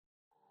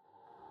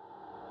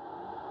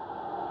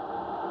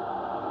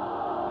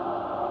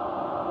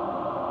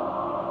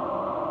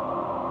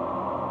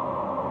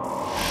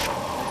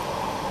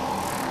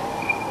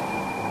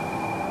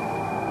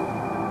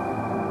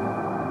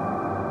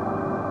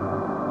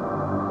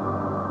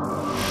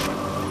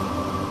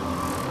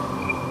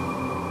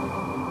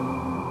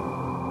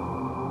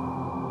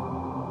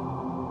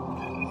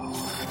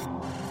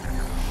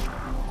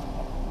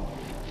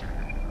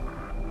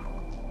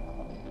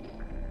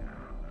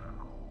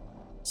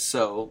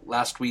So,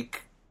 last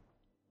week,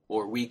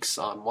 or weeks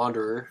on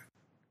Wanderer,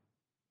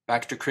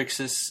 Baxter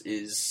Crixus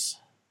is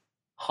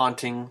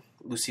haunting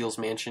Lucille's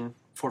mansion,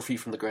 4 feet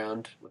from the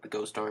ground, with a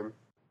ghost arm.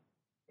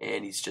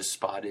 And he's just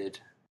spotted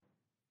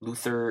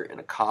Luther in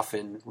a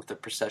coffin with a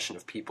procession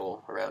of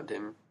people around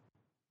him.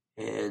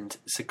 And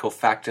Sitco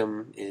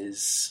Factum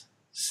is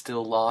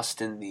still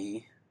lost in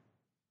the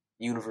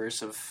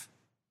universe of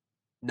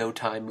no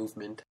time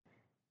movement.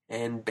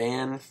 And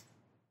Ban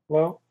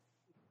Hello?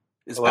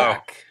 is Hello.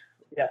 back.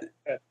 Yeah.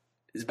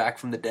 Is back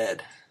from the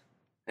dead.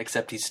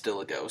 Except he's still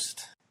a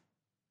ghost.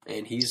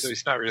 And So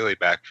he's not really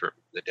back from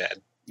the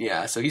dead,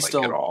 yeah, so he's like,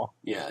 still at all.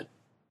 yeah,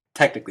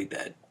 technically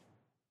dead.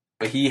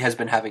 But he has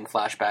been having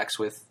flashbacks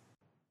with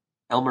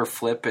Elmer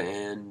Flip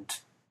and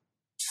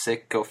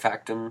Sitco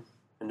Factum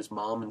and his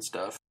mom and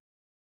stuff.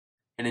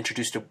 And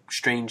introduced a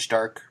strange,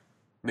 dark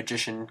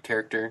magician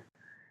character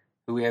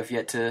who we have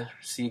yet to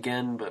see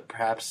again, but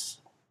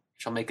perhaps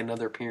shall make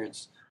another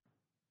appearance.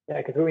 Yeah,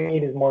 because what we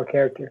need is more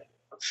characters.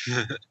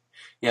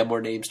 Yeah,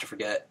 more names to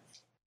forget.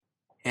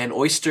 And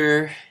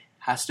Oyster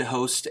has to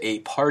host a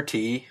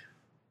party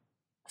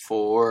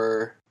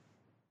for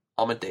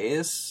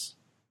Amadeus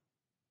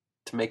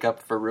to make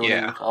up for ruining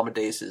Yeah.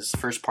 Amadeus's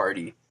first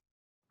party.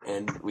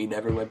 And we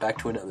never went back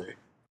to another.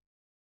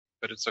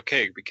 But it's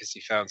okay because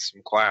he found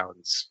some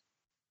clowns.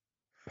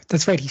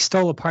 That's right. He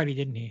stole a party,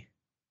 didn't he?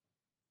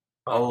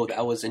 Oh,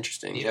 that was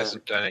interesting. He Yeah.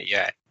 hasn't done it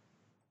yet.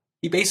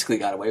 He basically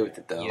got away with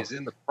it, though. He is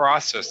in the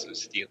process of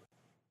stealing.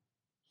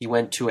 He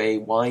went to a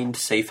wind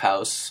safe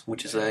house,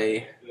 which is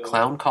a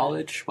clown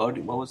college. What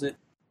was it?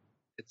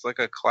 It's like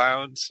a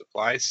clown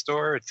supply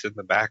store. It's in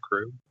the back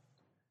room.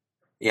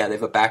 Yeah, they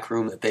have a back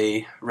room that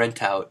they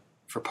rent out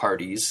for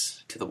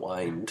parties to the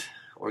wind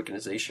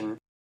organization.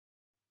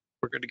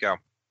 We're good to go.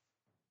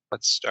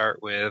 Let's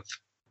start with...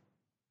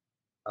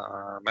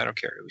 I don't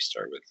care who we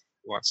start with.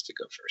 Who wants to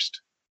go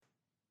first?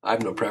 I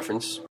have no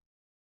preference.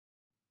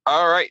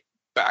 All right,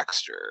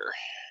 Baxter.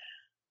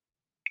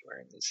 We're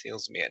in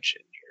Lucille's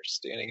mansion. You're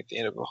standing at the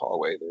end of a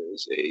hallway. There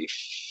is a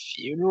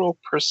funeral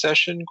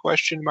procession, ?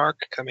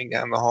 Coming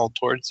down the hall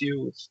towards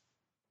you with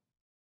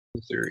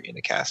Luther in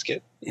a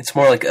casket. It's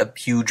more like a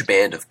huge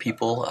band of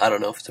people. I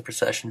don't know if it's a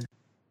procession.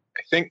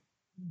 I think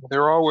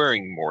they're all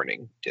wearing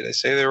mourning. Did I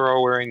say they were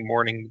all wearing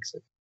mourning?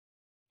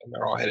 And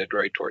they're all headed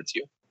right towards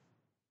you.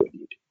 What do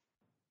you do?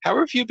 How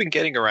have you been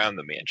getting around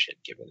the mansion,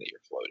 given that you're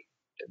floating?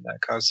 Didn't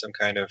that cause some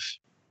kind of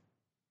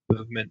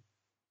movement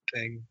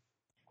thing?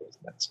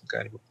 Wasn't that some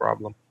kind of a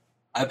problem?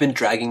 I've been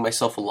dragging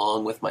myself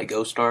along with my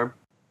ghost arm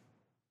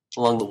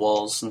along the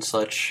walls and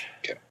such.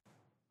 Okay.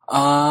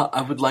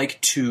 I would like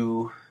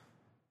to.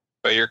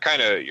 But you're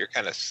kind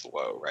of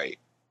slow, right?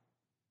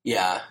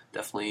 Yeah,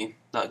 definitely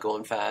not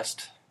going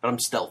fast, but I'm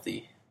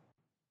stealthy.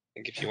 I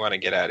think if you want to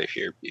get out of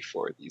here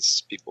before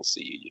these people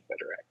see you, you'd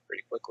better act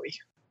pretty quickly.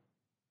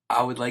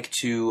 I would like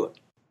to,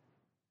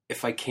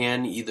 if I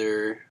can,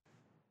 either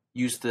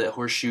use the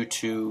horseshoe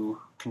to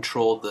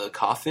control the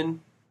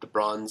coffin, the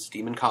bronze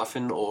demon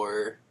coffin,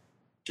 or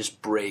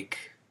just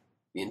break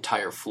the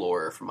entire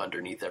floor from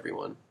underneath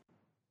everyone.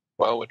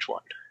 Well, which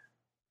one?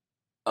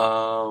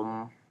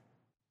 I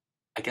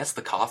guess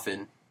the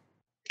coffin.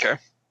 Okay.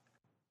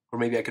 Or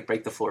maybe I could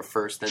break the floor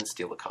first, then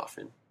steal the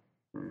coffin.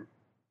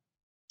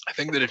 I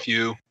think that if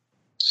you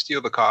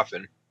steal the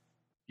coffin,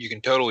 you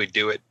can totally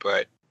do it,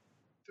 but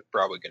they're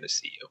probably going to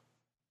see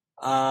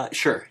you.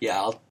 Sure, yeah,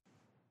 I'll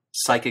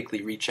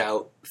psychically reach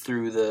out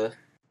through the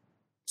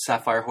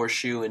sapphire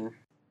horseshoe and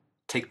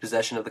take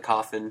possession of the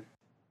coffin.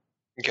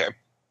 Okay.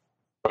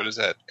 What does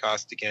that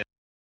cost again?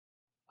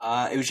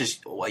 It was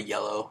just a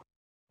yellow,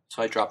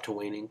 so I dropped to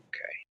waning.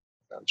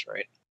 Okay. Sounds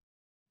right.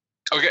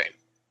 Okay.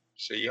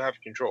 So you have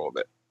control of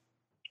it.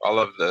 All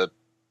of the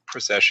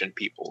procession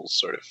people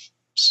sort of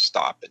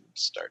stop and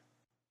start.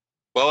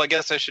 Well, I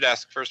guess I should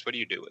ask first, what do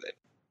you do with it?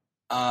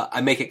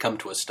 I make it come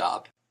to a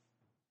stop.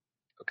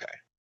 Okay.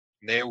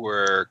 They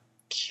were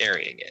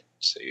carrying it,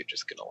 so you're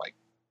just going to,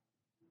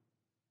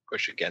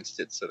 push against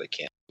it so they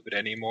can't move it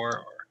anymore,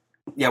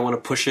 or Yeah, I want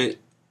to push it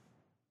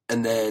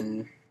and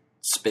then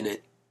spin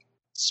it.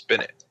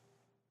 spin it?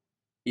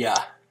 Yeah,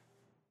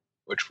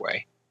 Which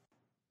way?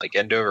 Like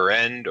end over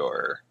end,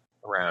 or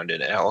around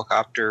in a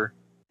helicopter,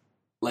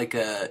 like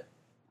a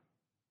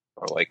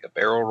or like a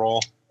barrel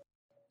roll?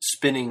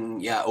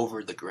 spinning, yeah,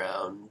 over the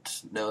ground.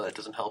 No, that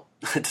doesn't help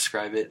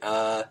describe it.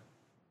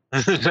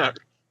 not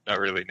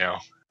really, no.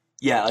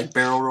 Yeah, like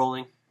barrel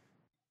rolling.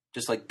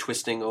 Just like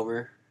twisting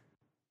over,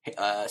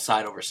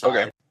 side over side.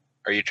 Okay.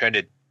 Are you trying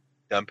to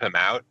dump him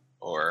out,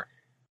 or?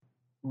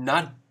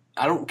 Not,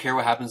 I don't care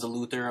what happens to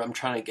Luther. I'm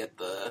trying to get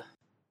the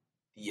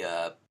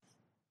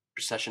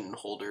procession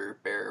holder,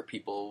 bearer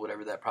people,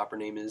 whatever that proper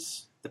name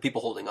is, the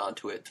people holding on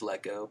to it to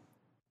let go.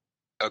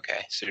 Okay,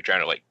 so you're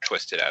trying to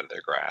twist it out of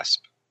their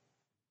grasp.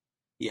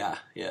 Yeah,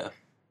 yeah.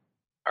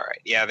 All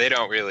right. Yeah, they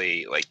don't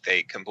really,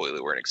 they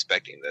completely weren't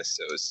expecting this,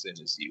 so as soon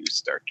as you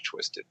start to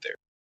twist it, they're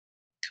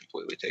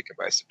completely taken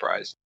by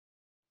surprise.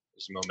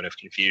 There's a moment of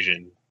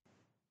confusion.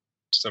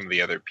 Some of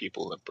the other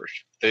people,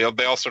 they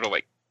all sort of,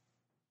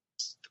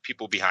 the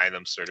people behind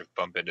them sort of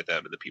bump into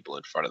them, and the people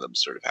in front of them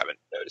sort of haven't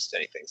noticed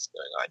anything's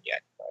going on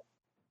yet. But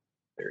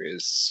there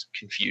is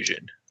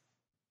confusion.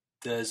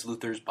 Does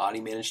Luther's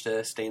body manage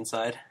to stay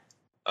inside?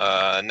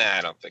 Nah,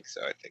 I don't think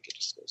so. I think it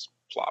just goes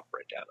plop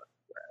right down on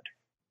the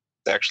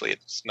ground. Actually,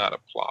 it's not a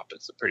plop.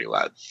 It's a pretty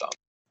loud thump.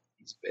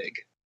 He's big.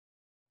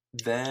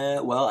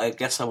 Well, I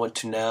guess I want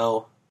to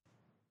now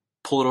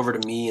pull it over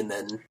to me and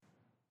then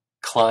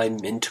climb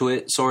into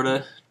it, sort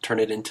of. Turn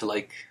it into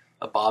like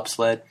a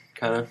bobsled,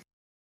 kind of.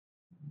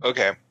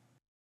 Okay.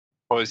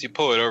 Well, as you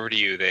pull it over to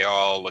you, they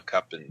all look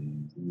up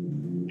and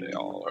they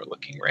all are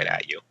looking right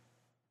at you.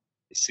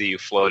 They see you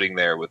floating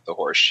there with the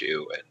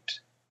horseshoe,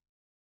 and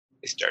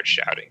they start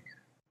shouting.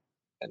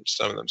 And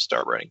some of them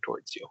start running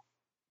towards you.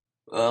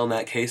 Well, in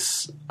that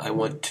case, I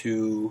want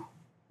to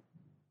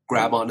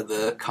grab onto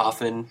the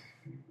coffin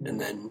and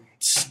then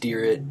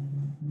steer it,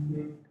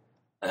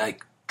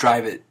 like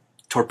drive it,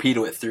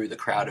 torpedo it through the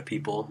crowd of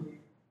people,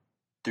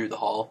 through the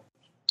hall.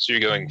 So you're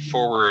going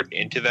forward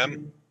into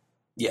them?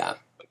 Yeah.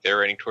 Like they're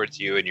running towards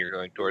you and you're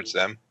going towards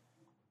them?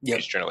 Yep. You're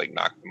just trying to like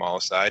knock them all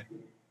aside?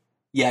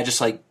 Yeah, just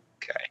like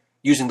Okay.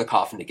 using the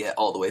coffin to get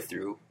all the way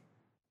through.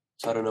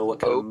 So I don't know what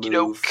kind of Okie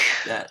move doke.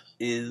 that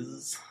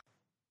is.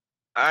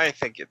 I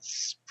think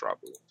it's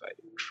probably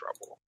inviting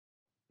trouble.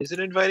 Is it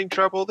inviting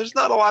trouble? There's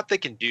not a lot they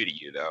can do to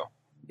you, though.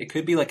 It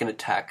could be like an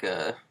attack,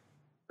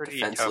 Pretty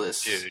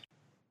defenseless. tough dude.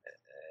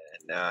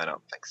 No, I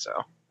don't think so.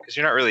 Because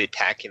you're not really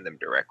attacking them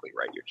directly,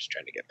 right? You're just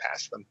trying to get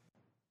past them.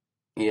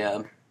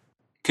 Yeah.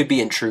 Could be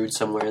intrude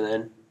somewhere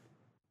then.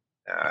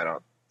 No, I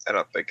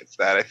don't think it's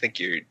that. I think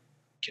you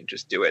can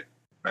just do it.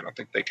 I don't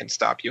think they can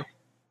stop you.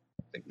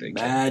 I think they can.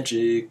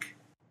 Magic.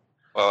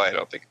 Well, I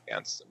don't think it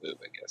counts as a move,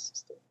 I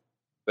guess.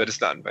 But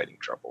it's not inviting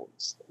trouble.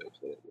 It's the move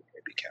that it would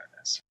maybe count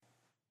as.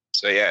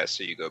 So yeah,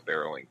 so you go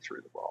barreling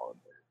through the wall.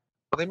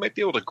 Well, they might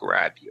be able to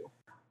grab you.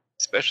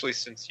 Especially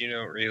since you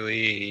don't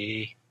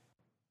really...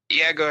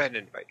 Yeah, go ahead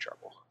and invite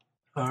trouble.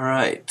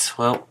 Alright,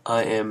 well,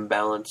 I am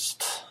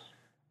balanced.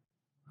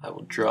 I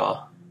will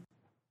draw.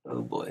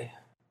 Oh boy.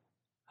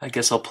 I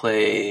guess I'll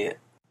play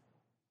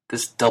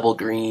this double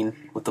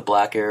green with the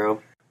black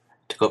arrow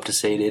to go up to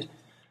sated.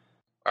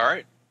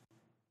 Alright.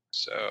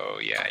 So,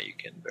 yeah, you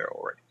can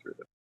barrel right through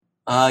them.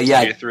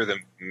 Yeah, You're through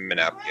them and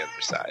out the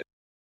other side.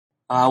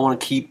 I want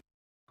to keep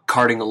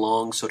carting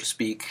along, so to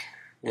speak,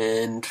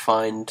 and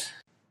find...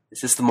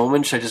 Is this the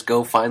moment? Should I just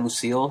go find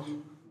Lucille?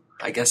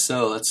 I guess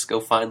so. Let's go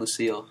find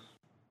Lucille.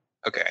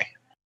 Okay.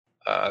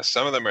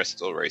 Some of them are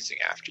still racing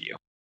after you.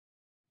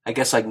 I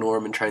guess I ignore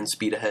them and try and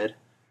speed ahead.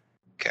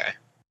 Okay.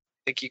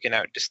 I think you can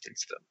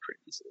outdistance them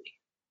pretty easily.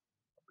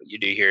 But you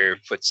do hear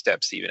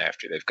footsteps even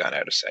after they've gone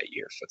out of sight.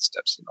 You hear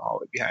footsteps in the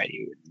hallway behind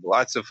you.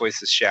 Lots of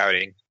voices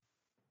shouting.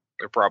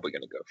 They're probably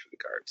going to go for the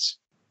guards.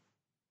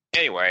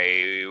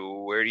 Anyway,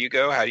 where do you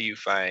go? How do you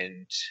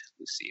find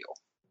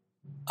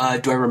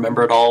Lucille? Do I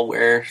remember at all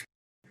where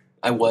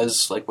I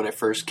was, like, when I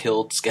first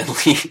killed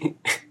Skenley?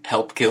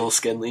 Help kill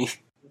Skenley?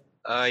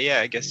 Yeah,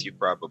 I guess you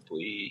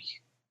probably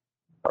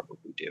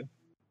do.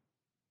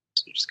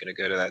 So you're just going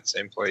to go to that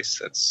same place.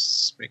 That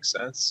makes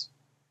sense.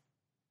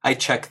 I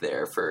check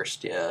there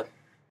first, yeah.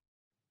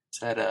 Is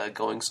that,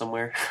 going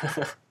somewhere?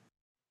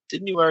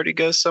 Didn't you already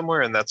go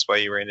somewhere and that's why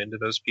you ran into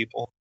those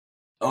people?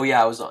 Oh,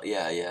 yeah, I was on...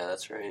 Yeah,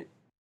 that's right.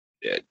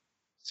 Did.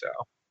 So,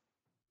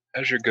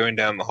 as you're going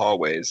down the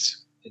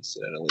hallways,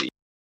 incidentally,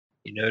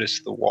 you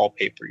notice the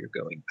wallpaper you're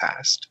going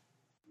past.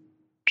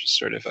 Just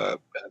sort of a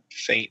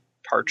faint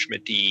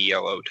parchmenty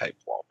yellow type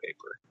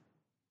wallpaper.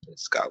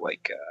 It's got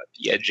like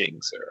the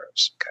edgings are of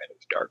some kind of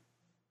dark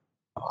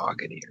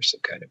mahogany or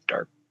some kind of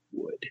dark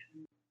wood.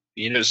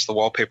 You notice the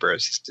wallpaper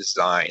has this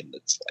design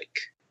that's like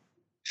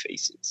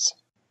faces.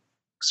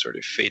 Sort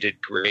of faded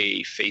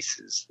gray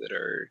faces that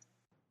are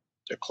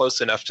they're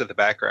close enough to the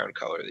background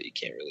color that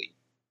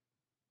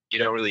you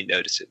don't really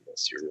notice it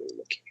unless you're really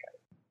looking at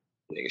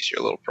it. I guess you're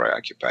a little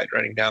preoccupied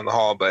running down the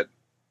hall, but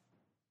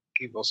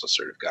you've also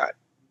sort of got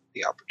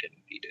the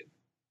opportunity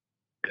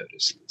to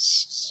notice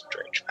this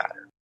strange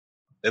pattern.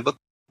 They look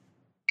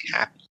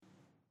happy.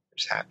 They're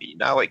just happy.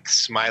 Not like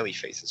smiley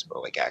faces,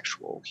 but like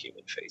actual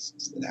human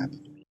faces that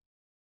happen to be in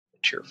a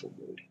cheerful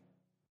mood.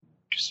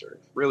 Just sort of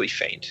really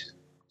faint.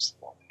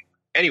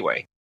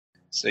 Anyway,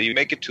 so you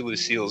make it to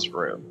Lucille's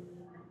room.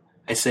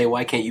 I say,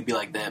 why can't you be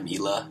like them,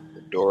 Hila?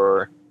 The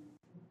door...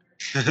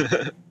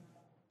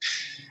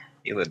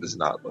 Hila does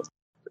not look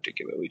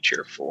particularly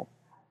cheerful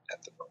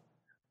at the moment.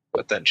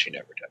 But then she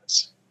never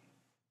does.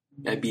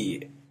 I'd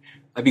be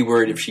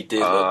worried if she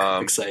did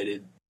look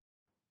excited.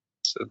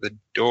 So the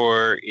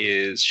door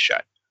is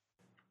shut.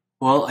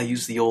 Well, I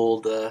use the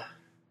old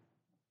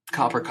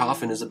copper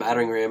coffin as a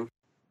battering ram.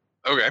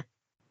 Okay.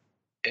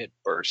 It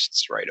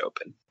bursts right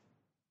open.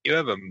 You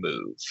have a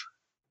move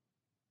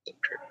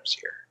that triggers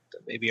here.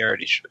 That maybe I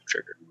already should have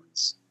triggered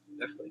once.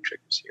 Definitely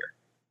triggers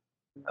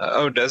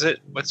here. Does it?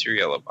 What's your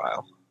yellow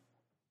bile?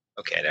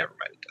 Okay, never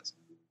mind, it doesn't.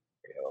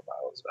 Your yellow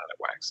bile is not at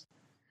wax.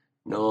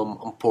 No,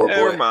 I'm a poor boy.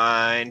 Never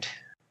mind.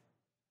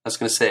 I was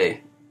gonna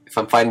say, if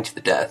I'm fighting to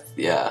the death,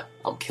 yeah,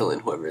 I'm killing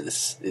whoever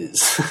this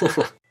is.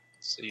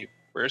 So you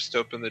burst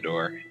open the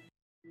door.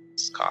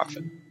 This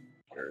coffin,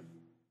 or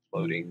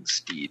floating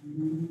steed.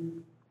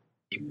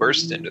 You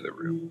burst into the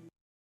room,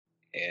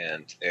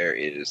 and there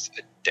is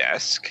a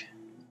desk.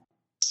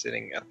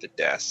 Sitting at the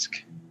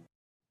desk,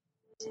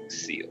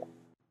 Lucille.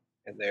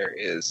 And there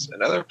is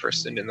another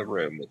person in the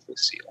room with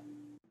Lucille.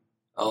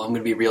 Oh, I'm going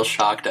to be real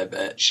shocked, I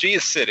bet. She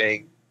is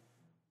sitting.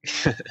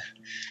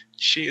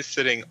 She is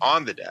sitting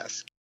on the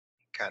desk,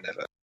 kind of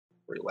a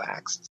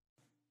relaxed,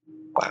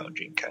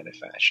 lounging kind of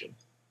fashion.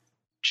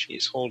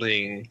 She's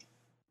holding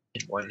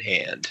in one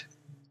hand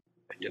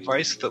a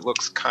device that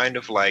looks kind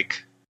of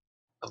like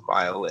a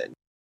violin.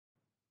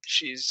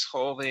 She's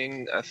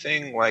holding a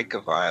thing like a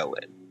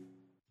violin,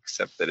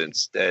 except that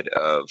instead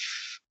of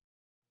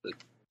the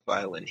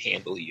violin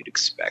handle you'd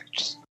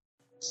expect,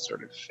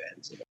 sort of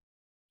ends in a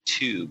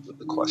tube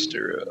with a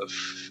cluster of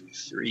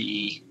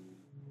 3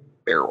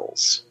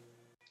 barrels.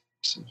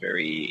 Some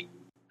very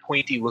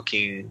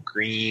pointy-looking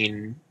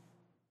green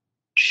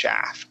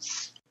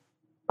shafts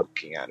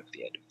poking out of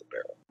the end of the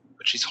barrel.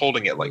 But she's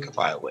holding it like a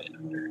violin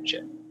under her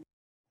chin.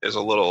 There's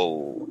a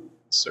little,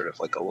 sort of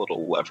like a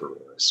little lever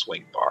or a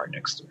swing bar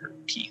next to her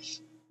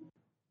teeth.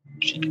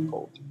 She can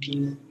pull the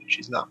teeth.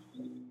 She's not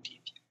pulling the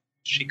teeth yet.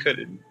 She could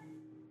in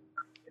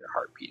a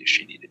heartbeat if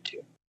she needed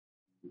to.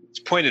 It's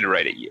pointed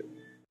right at you.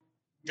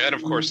 And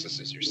of course, this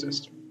is your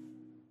sister.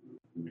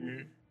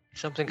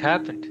 Something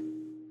happened.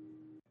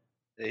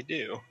 They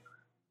do.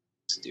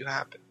 Things do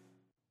happen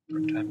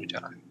from time to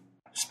time.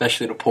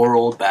 Especially to poor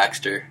old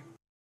Baxter.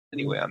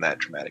 Anyway, on that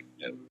dramatic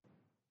note,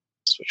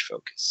 switch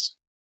focus.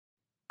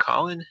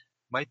 Colin,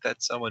 might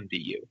that someone be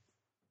you?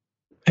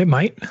 It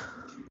might.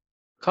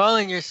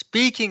 Colin, you're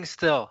speaking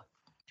still.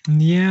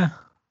 Yeah,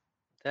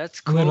 That's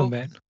a cool. little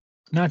bit.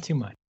 Not too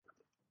much.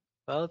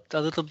 Well,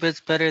 a little bit's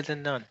better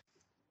than none.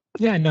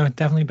 Yeah, no,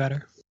 definitely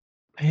better.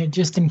 I had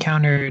just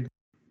encountered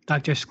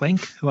Dr.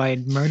 Sklink, who I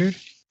had murdered.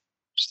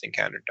 Just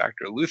encountered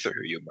Dr. Luther,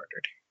 who you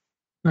murdered.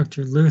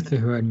 Dr. Luther,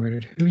 who I'd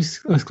murdered.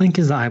 Sklink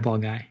is the eyeball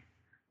guy.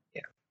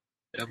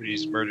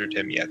 Nobody's murdered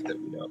him yet that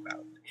we know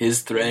about.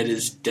 His thread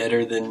is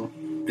deader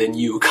than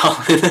you,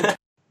 Colin.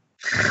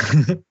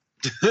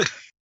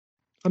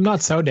 I'm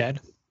not so dead.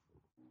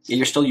 Yeah,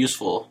 you're still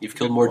useful. You've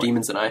killed more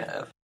demons than I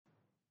have.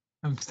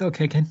 I'm still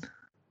kicking.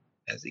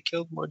 Has he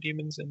killed more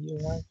demons than you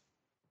have?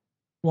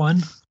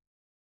 One.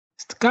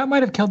 Scott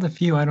might have killed a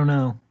few, I don't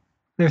know.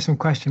 There's some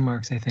question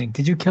marks, I think.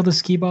 Did you kill the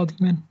skee-ball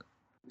demon?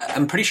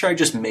 I'm pretty sure I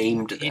just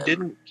maimed them. He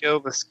didn't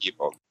kill the ski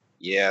ball.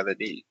 Yeah,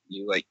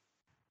 you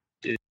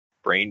did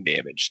brain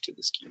damage to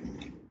the ski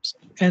ball.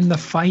 And the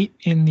fight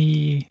in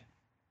the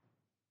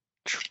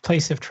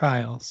place of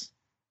trials.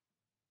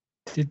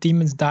 Did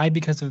demons die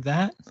because of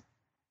that?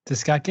 Did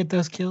Scott get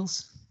those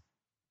kills?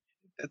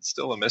 That's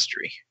still a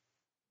mystery.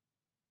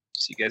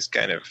 So you guys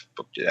kind of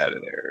booked it out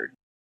of there.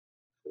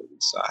 We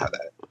saw how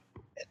that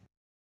ended,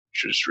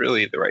 which was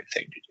really the right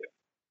thing to do.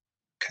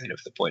 Kind of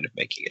the point of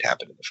making it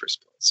happen in the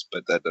first place.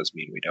 But that does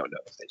mean we don't know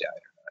if they died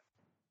or not.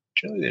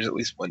 Generally, there's at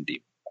least one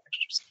demon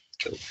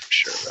killed for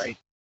sure, right?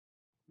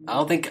 I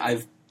don't think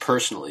I've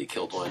personally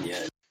killed one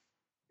yet.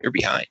 You're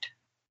behind.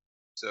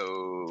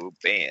 So,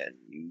 Ban,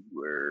 you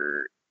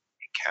were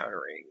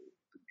encountering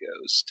the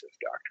ghost of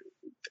Dr.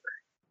 Luther.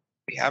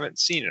 We haven't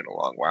seen in a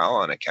long while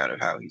on account of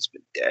how he's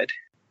been dead.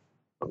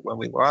 But when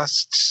we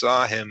last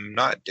saw him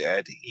not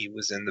dead, he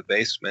was in the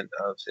basement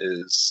of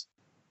his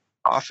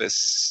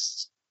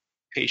office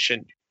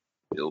patient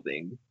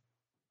building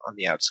on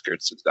the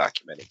outskirts of the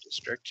documented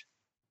district,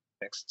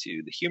 next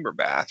to the humor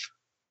bath,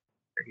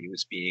 where he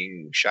was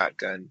being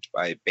shotgunned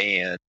by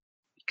Ban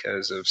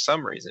because of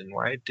some reason.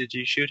 Why did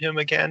you shoot him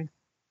again?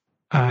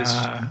 He was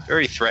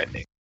very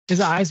threatening.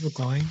 His eyes were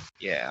glowing.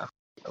 Yeah,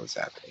 that was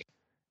happening.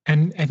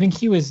 And I think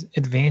he was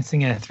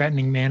advancing in a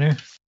threatening manner.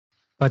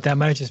 But that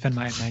might have just been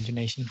my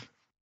imagination.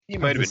 He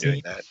might have been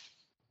doing that.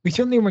 We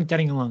certainly weren't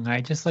getting along.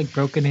 I just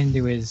broken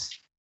into his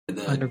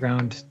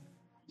underground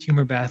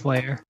humor bath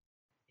lair.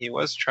 He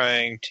was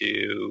trying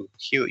to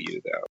heal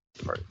you,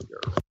 though. Part of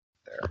your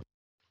there.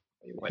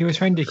 He was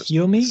trying to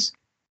heal me?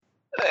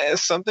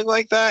 Something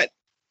like that.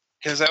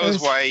 Because that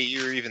was why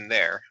you were even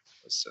there,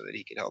 was so that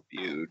he could help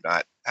you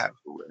not have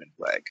a ruined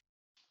leg.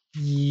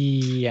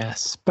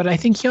 Yes, but I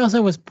think he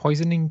also was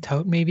poisoning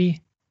Tote,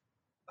 maybe,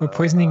 or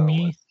poisoning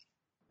me.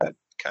 That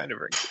kind of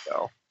rings a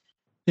bell.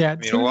 Yeah, I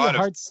mean, a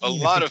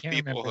lot of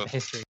people have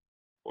history.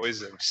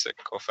 poisoned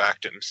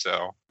Sycophactum,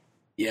 so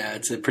Yeah,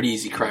 it's a pretty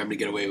easy crime to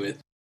get away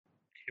with.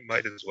 he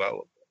might as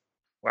well.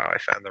 Wow, I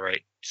found the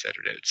right set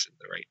of notes in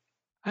the right.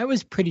 I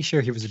was pretty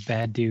sure he was a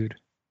bad dude.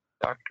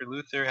 Dr.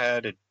 Luther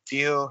has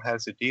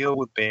a deal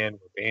with Ban,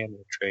 where Ban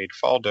will trade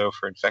Faldo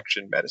for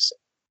infection medicine.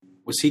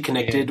 Was he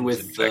connected Ban was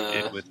with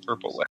infected with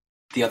purple leg.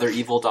 the other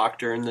evil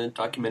doctor in the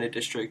documented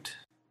district?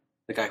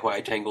 The guy who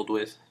I tangled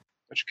with?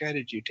 Which guy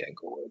did you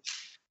tangle with?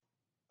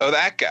 Oh,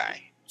 that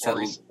guy. Is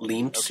that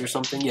Leamps or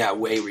something? Yeah,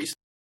 way recent.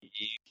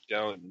 You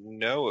don't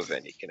know of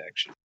any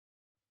connection.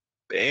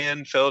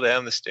 Ban fell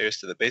down the stairs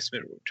to the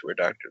basement room to where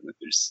Dr.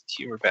 Luther's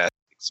humor bath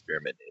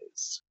experiment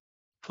is.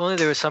 If only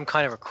there was some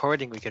kind of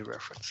recording we could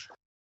reference.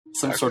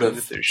 Some Dr. sort of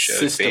Luther showed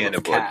system ban a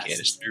of blood caste.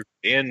 canister.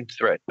 Ban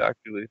threat, Dr.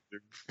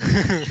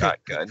 Luther.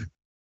 Shotgun.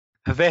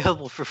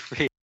 Available for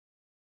free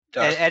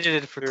and Dr.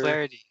 edited for Luther-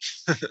 clarity.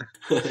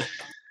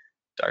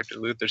 Dr.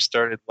 Luther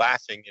started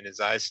laughing and his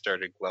eyes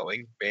started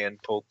glowing. Ban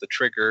pulled the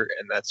trigger,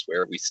 and that's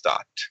where we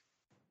stopped.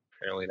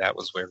 Apparently, that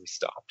was where we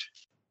stopped.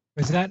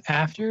 Was that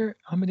after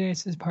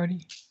Amadeus's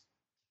party?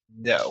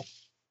 No.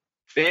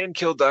 Ban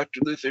killed Dr.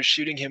 Luther,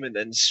 shooting him and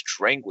then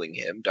strangling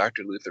him.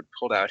 Dr. Luther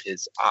pulled out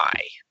his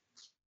eye.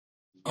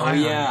 Oh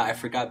yeah, I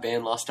forgot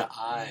Ban lost an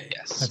eye.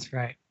 Yes. That's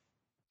right.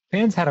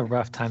 Fans had a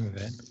rough time of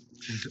it.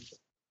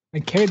 I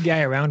carried the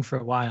eye around for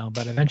a while,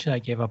 but eventually I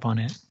gave up on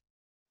it.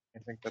 I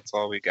think that's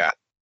all we got.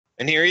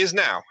 And here he is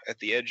now, at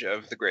the edge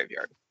of the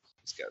graveyard.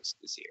 His ghost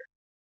is here.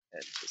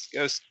 And his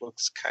ghost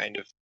looks kind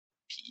of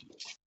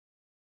peeved.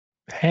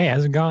 Hey,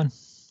 how's it going?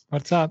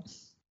 What's up?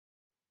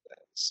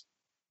 Says,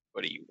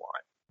 what do you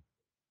want?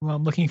 Well,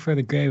 I'm looking for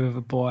the grave of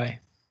a boy.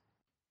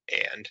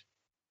 And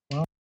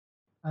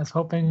I was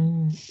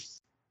hoping,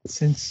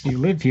 since you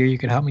live here, you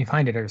could help me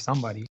find it or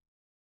somebody.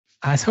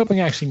 I was hoping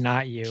actually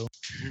not you.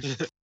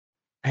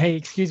 Hey,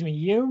 excuse me,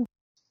 you?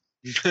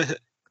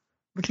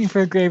 Looking for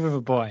a grave of a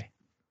boy.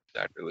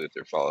 Dr.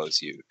 Luther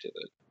follows you to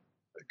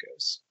the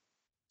ghost.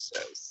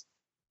 Says,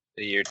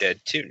 you're dead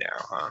too now,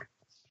 huh?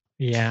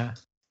 Yeah.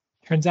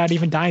 Turns out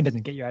even dying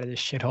doesn't get you out of this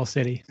shithole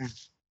city.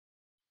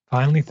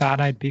 Finally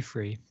thought I'd be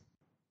free.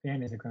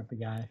 Dan is a grumpy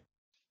guy.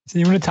 So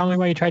you want to tell me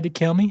why you tried to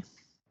kill me?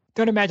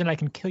 Don't imagine I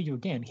can kill you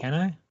again, can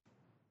I?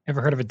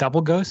 Ever heard of a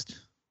double ghost?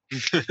 He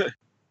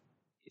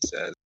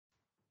says,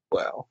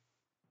 well,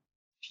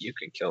 if you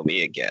can kill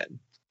me again,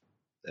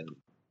 then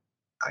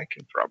I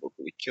can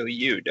probably kill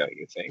you, don't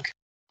you think?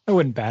 I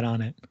wouldn't bet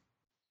on it.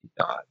 He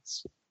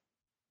nods.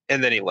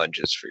 And then he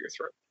lunges for your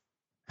throat.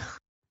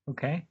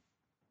 Okay.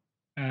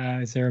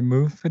 Is there a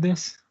move for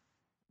this?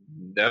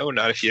 No,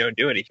 not if you don't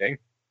do anything.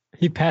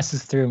 He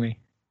passes through me.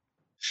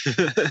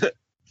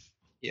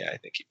 Yeah, I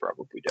think he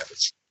probably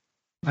does.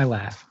 I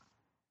laugh.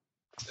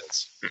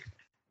 Says,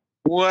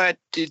 what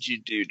did you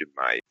do to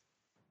my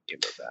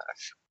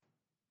hemobath?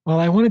 Well,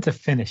 I wanted to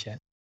finish it,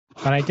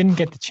 but I didn't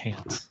get the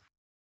chance.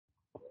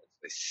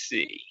 I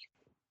see.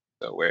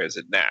 So where is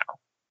it now?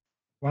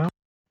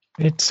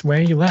 It's where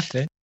you left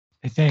it,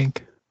 I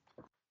think.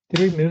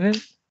 Did we move it?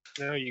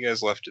 No, you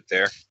guys left it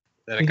there.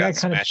 Then We it got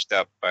got kind of- smashed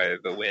up by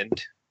the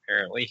wind,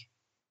 apparently.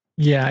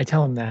 Yeah, I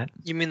tell him that.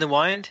 You mean the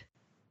wind?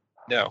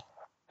 No,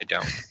 I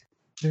don't.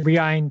 The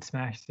Rind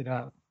smashed it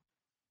up.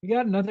 We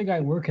got another guy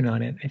working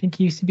on it. I think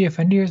he used to be a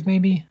friend of yours,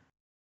 maybe?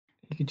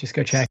 He could just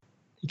go check.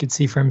 He could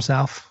see for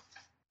himself.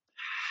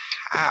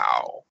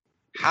 How?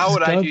 How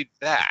would I Doug- do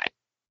that?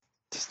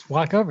 Just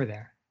walk over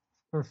there.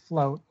 Or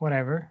float,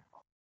 whatever.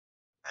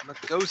 I'm a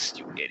ghost,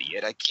 you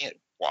idiot. I can't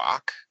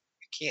walk.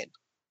 I can't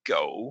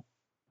go.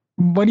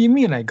 What do you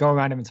mean I go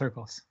around him in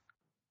circles?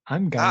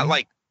 I'm going. Not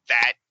like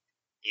that,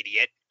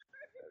 idiot.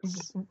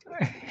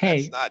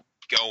 Hey, That's not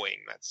going.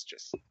 That's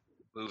just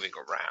moving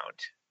around.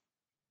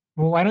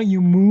 well, why don't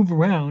you move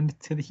around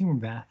to the humor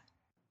bath?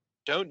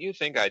 Don't you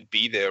think I'd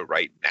be there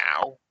right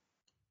now?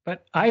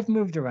 But I've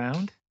moved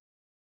around.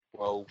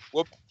 Well,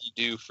 what would you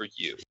do for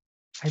you?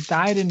 I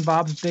died in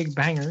Bob's Big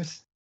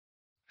Bangers.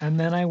 And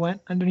then I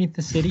went underneath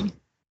the city.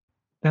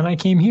 Then I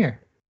came here.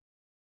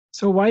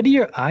 So why do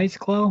your eyes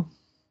glow?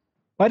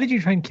 Why did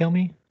you try and kill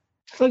me?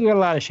 I feel like we got a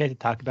lot of shit to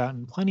talk about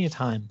and plenty of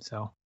time,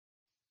 so.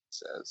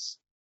 Says,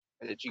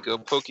 why did you go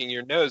poking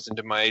your nose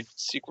into my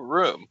secret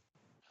room?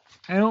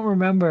 I don't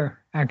remember,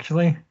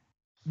 actually.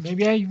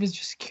 Maybe I was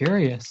just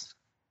curious.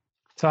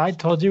 So I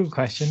told you a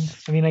question.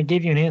 I mean, I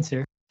gave you an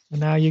answer. And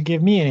now you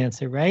give me an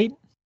answer, right?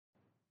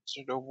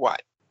 So to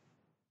what?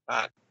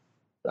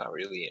 Not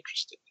really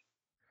interested.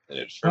 And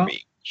it's for Well-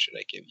 me. Should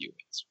I give you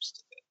answers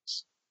to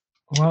things?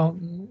 Well,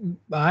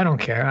 I don't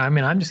care. I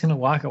mean, I'm just going to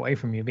walk away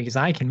from you because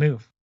I can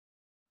move.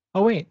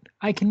 Oh, wait.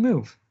 I can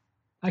move.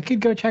 I could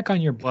go check on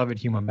your beloved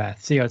human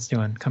bath, see how it's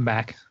doing, come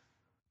back,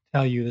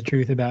 tell you the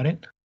truth about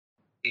it.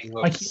 He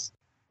Like- looks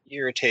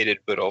irritated,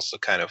 but also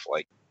kind of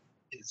like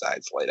his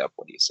eyes light up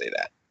when you say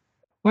that.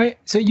 Wait,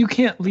 so you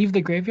can't leave the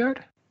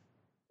graveyard?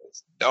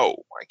 No,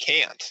 I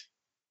can't.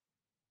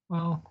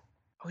 Well,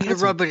 You need to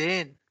That's a- rub it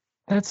in.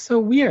 that's so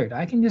weird.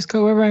 I can just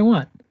go wherever I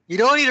want. You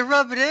don't need to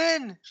rub it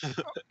in.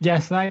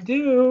 Yes, I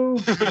do.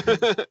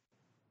 I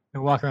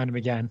walk around him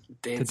again.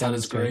 Dance on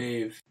his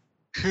demonstrate.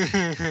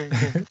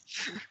 grave.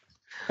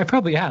 I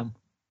probably am.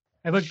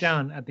 I look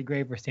down at the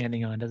grave we're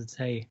standing on. Does it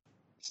say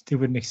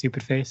 "Stupid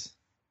McStupid Face"?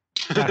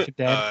 After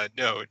dead?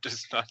 No, it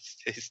does not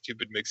say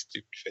stupid mixed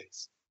stupid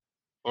face.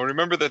 Well,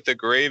 remember that the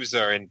graves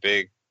are in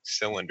big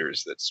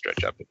cylinders that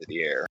stretch up into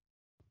the air.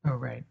 Oh,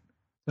 right.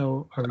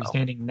 So are we Oh.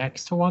 standing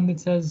next to one that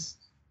says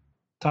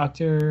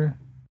Dr.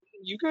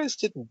 You guys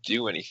didn't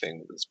do anything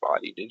with his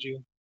body, did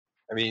you?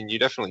 I mean, you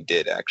definitely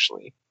did,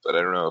 actually, but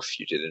I don't know if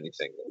you did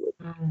anything that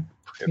would. You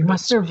prohibit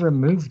must us. have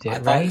removed I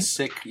it, thought right?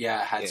 Sick,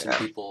 had some Yeah.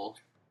 people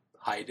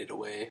hide it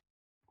away.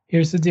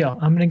 Here's the deal.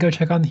 I'm going to go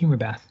check on the humor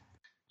bath.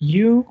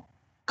 You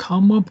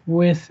come up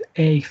with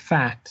a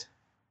fact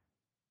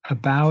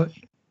about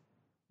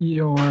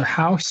your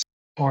house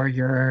or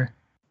your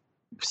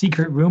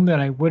secret room that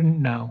I wouldn't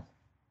know.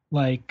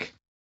 Like,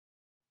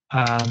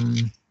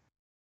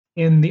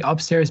 in the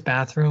upstairs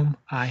bathroom,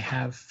 I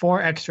have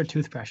 4 extra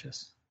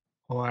toothbrushes.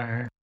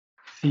 Or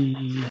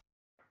the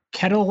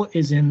kettle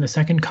is in the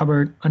second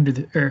cupboard under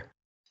the. Or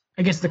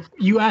I guess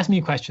you asked me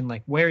a question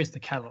like, where is the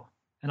kettle?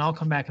 And I'll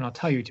come back and I'll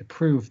tell you to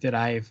prove that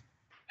I've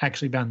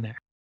actually been there.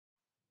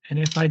 And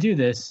if I do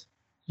this,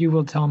 you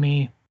will tell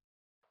me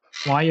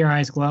why your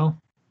eyes glow,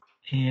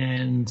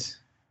 and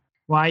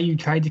why you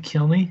tried to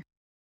kill me,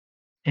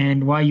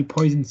 and why you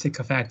poisoned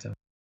Sycophactum.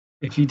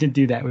 If you did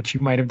do that, which you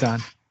might have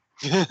done.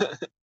 Did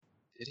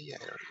he? I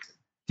don't know.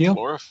 Deal?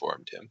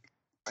 Chloroformed him.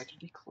 Why did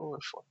he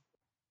chloroform?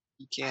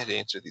 He can't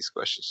answer these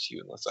questions to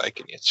you unless I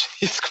can answer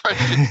these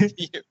questions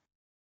to you.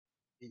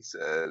 He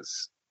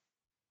says,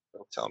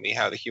 "Don't tell me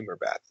how the humor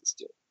bath is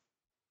doing."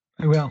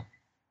 I will.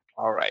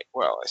 All right.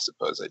 Well, I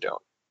suppose I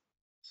don't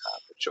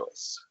have a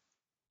choice.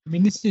 I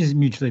mean, this is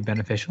mutually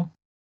beneficial.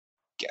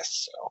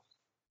 Guess so.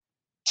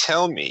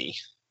 Tell me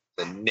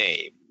the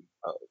name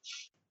of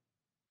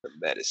the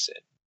medicine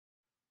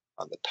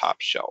on the top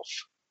shelf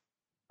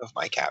of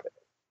my cabinet.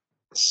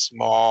 A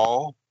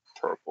small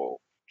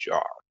purple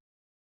jar.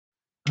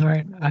 All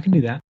right, I can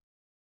do that.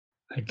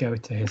 I go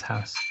to his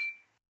house.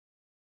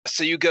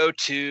 So you go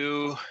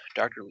to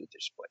Dr.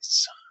 Luther's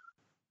place.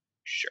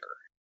 Sure.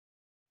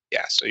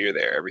 Yeah, so you're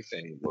there.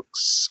 Everything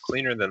looks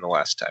cleaner than the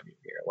last time you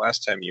were here. Last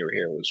time you were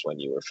here was when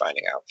you were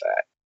finding out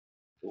that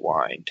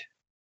Rewind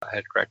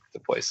had cracked the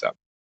place up.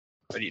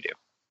 What do you do?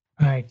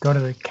 All right, go to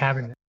the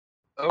cabinet.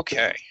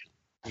 Okay.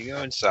 You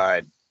go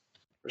inside.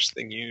 First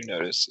thing you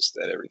notice is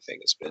that everything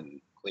has been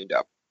cleaned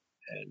up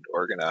and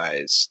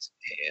organized,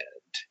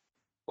 and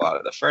a lot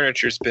of the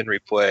furniture's been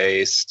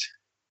replaced.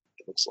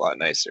 It looks a lot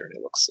nicer, and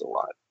it looks a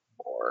lot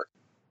more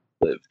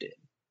lived in.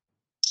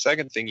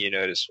 Second thing you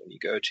notice when you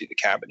go to the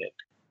cabinet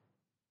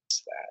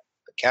is that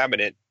the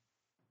cabinet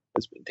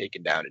has been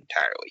taken down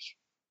entirely,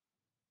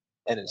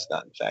 and it's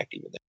not, in fact,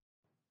 even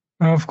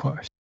there. Of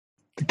course.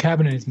 The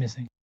cabinet is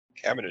missing.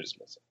 The cabinet is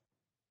missing,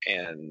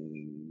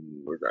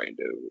 and we're going to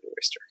the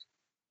oyster.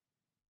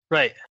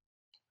 Right.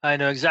 I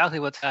know exactly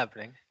what's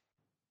happening.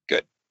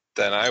 Good.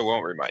 Then I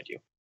won't remind you.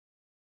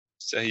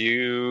 So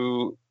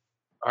you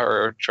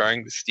are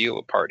trying to steal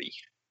a party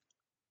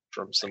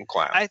from some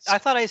clowns. I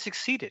thought I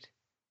succeeded.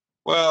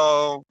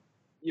 Well,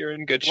 you're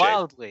in good shape.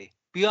 Wildly.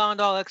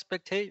 Beyond all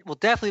expectations. Well,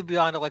 definitely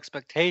beyond all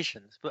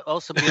expectations, but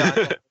also beyond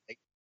all,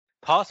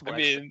 possible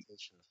expectations.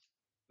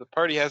 The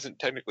party hasn't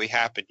technically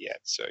happened yet,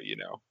 so you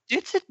know.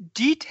 It's a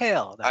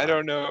detail. Though. I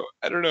don't know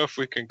if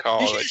we can call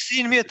you it. You should have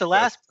seen me at the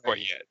last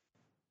point yet.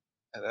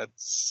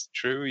 That's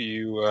true.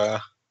 You,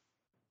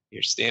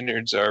 your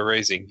standards are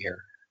raising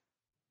here.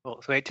 Well,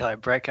 wait till I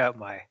break out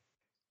my.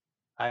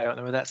 I don't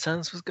know where that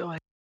sentence was going.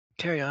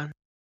 Carry on.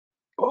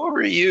 What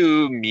were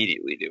you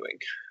immediately doing?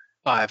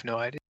 I have no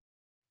idea.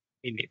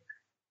 Me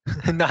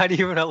neither. Not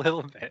even a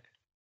little bit.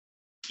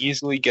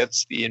 Easily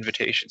gets the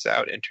invitations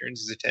out and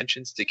turns his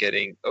attentions to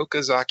getting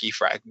Okazaki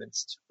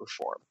fragments to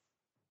perform.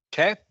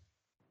 Okay.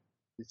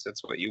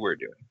 That's what you were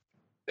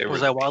doing.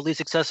 Was I wildly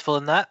successful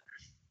in that?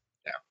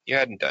 No, you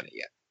hadn't done it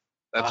yet.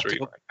 That's where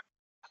you are.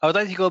 I would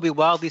like to go be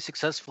wildly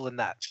successful in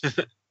that.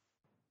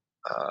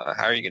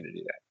 How are you going to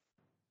do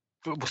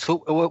that? So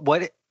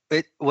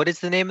what is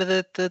the name of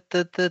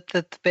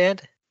the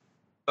band?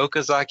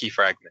 Okazaki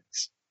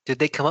Fragments. Did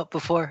they come up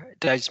before?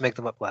 Did I just make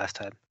them up last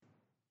time?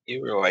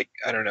 You were like,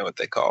 I don't know what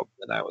they called,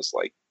 and I was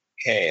like,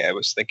 hey, I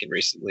was thinking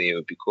recently it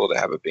would be cool to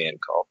have a band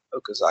called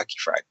Okazaki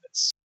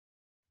Fragments,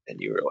 and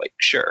you were like,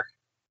 sure.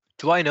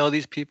 Do I know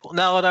these people?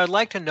 No, I'd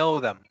like to know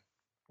them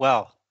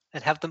well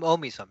and have them owe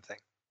me something.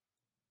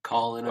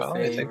 Call in a favor.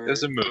 I think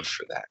there's a move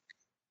for that.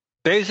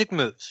 Basic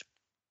moves.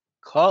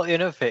 Call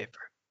in a favor.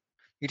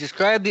 You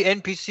describe the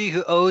NPC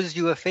who owes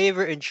you a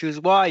favor and choose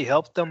why. You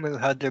help them who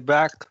had their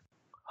back.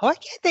 Why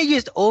can't they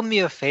just owe me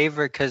a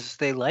favor because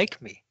they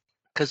like me?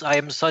 Because I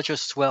am such a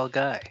swell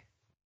guy.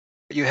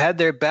 You had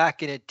their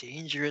back in a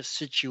dangerous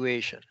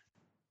situation.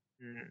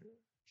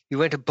 You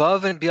went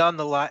above and beyond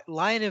the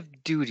line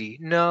of duty.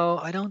 No,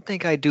 I don't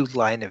think I do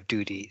line of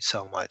duty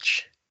so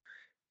much.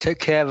 Took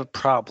care of a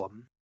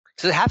problem.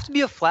 Does it have to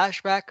be a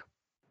flashback?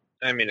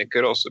 I mean, it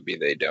could also be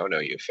they don't owe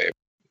you a favor.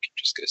 You can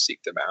just go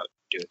seek them out,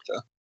 do it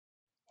the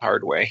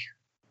hard way.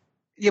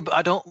 Yeah, but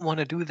I don't want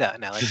to do that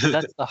now. Like,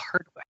 that's the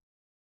hard way.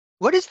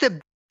 What is the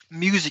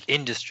music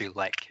industry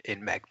like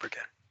in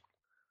Magbruggen?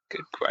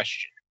 Good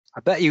question.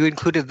 I bet you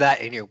included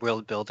that in your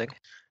world building.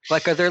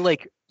 Like, are there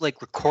like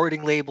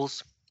recording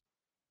labels,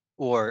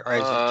 or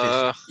is it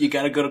just... You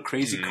gotta go to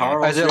Crazy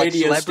Carl's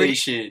radio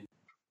station.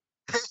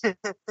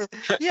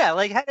 Yeah,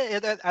 like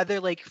are there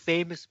like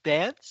famous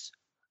bands?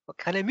 What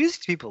kind of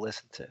music do people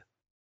listen to?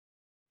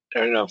 I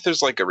don't know if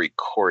there's like a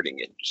recording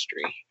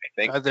industry. I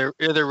think are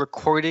there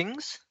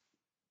recordings?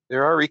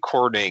 There are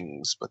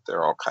recordings, but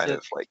they're all kind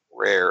of like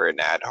rare and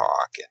ad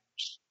hoc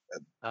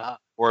and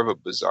more of a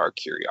bizarre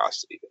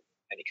curiosity than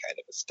any kind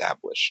of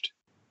established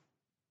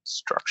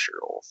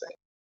structural thing.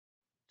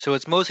 So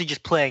it's mostly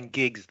just playing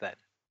gigs then?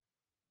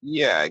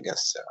 Yeah, I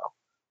guess so.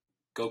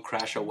 go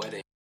crash a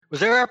wedding. Was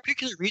there a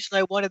particular reason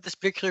I wanted this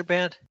particular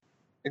band? I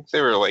think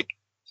they were like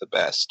the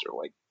best, or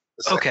like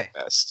the second Okay.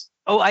 best.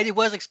 Oh, it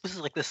was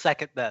explicitly like the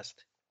second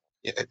best.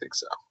 Yeah, I think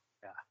so.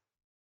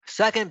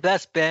 Second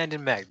best band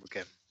in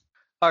Magbruggen.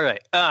 All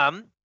right.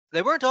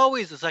 They weren't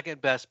always the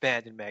second best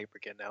band in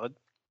Magbruggen. Now,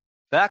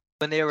 back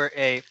when they were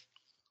a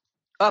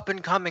up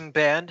and coming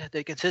band,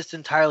 they consist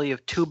entirely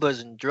of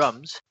tubas and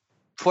drums,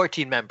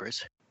 14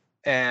 members,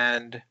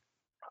 and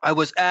I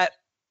was at.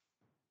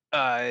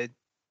 I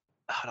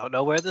don't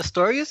know where the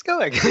story is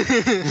going,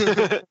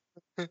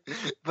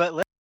 but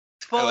let's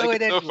follow I like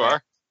it it anyway. so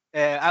far.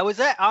 I was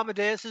at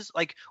Amadeus's,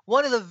 like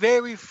one of the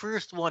very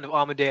first one of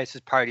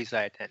Amadeus's parties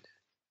I attended.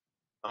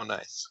 Oh,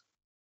 nice.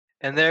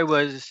 And there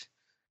was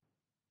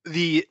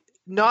the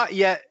not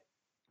yet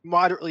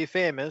moderately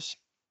famous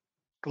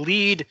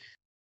lead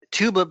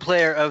tuba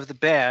player of the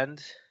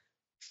band,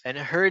 and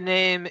her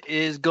name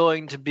is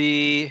going to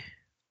be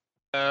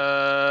Chris,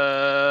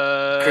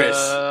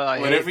 I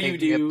hate whatever you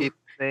thinking of do, people's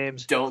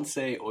names. don't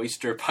say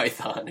oyster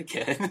python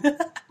again.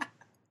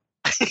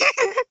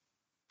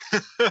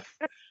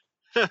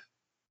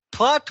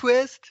 Plot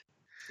twist.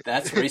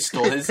 That's where he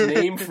stole his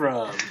name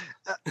from.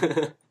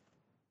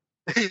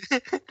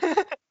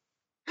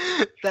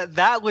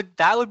 that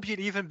would be an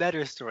even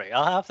better story.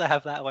 I'll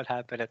have that one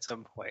happen at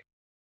some point.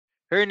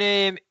 Her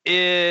name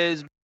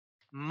is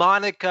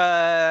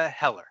Monica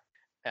Heller.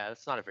 Yeah,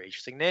 that's not a very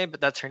interesting name,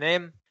 but that's her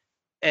name.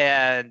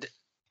 And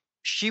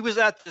she was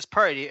at this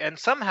party, and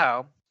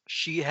somehow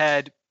she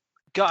had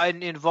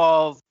gotten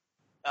involved,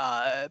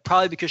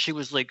 probably because she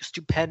was like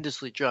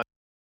stupendously drunk,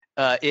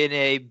 in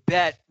a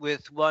bet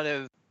with one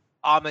of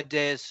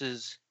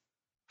Amadeus's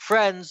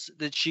friends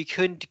that she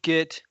couldn't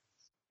get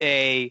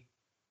a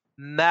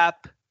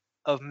map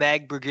of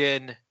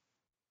Magbruggen,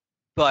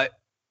 but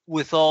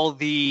with all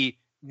the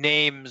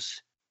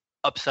names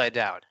upside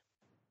down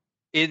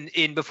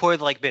in before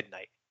like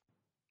midnight.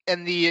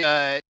 And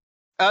the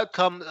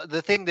outcome,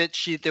 the thing that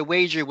the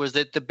wager was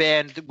that the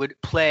band would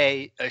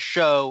play a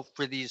show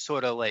for these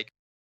sort of like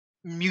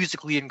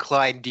musically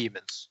inclined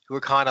demons who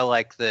were kind of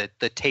like the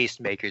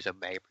tastemakers of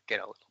Magbruggen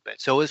a little bit.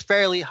 So it was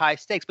fairly high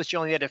stakes, but she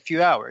only had a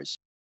few hours.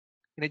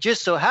 And it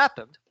just so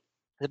happened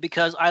that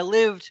because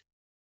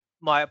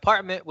my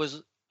apartment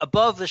was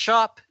above the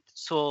shop that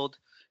sold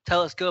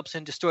telescopes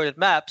and distorted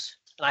maps,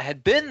 and I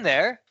had been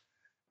there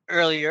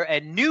earlier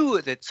and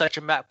knew that such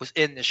a map was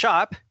in the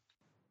shop.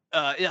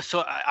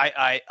 So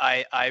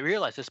I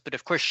realized this, but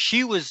of course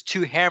she was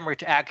too hammered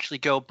to actually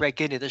go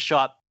break into the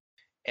shop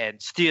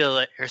and steal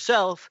it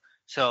herself.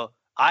 So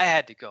I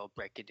had to go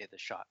break into the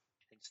shop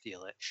and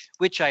steal it,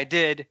 which I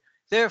did.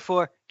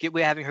 Therefore,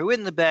 having her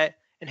win the bet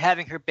and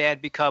having her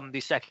band become the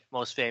second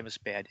most famous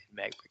band in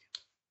Magbruggen.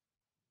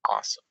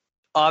 Awesome.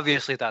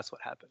 Obviously, that's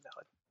what happened,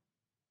 Alan.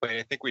 Wait,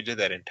 I think we did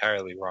that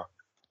entirely wrong.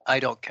 I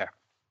don't care.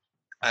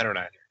 I don't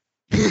either.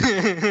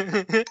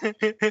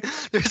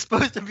 There's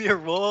supposed to be a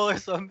roll or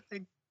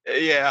something.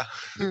 Yeah,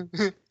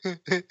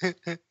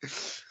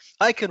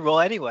 I can roll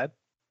anyway.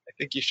 I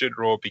think you should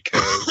roll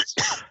because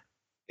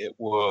it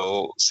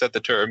will set the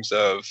terms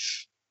of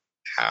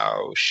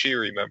how she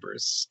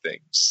remembers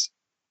things,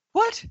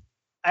 What?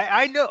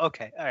 I know.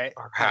 Okay, all right.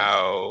 or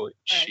how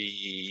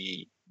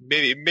she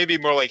maybe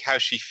more like how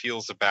she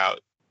feels about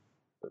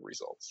the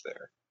results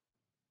there.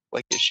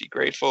 Like, is she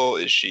grateful?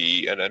 Is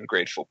she an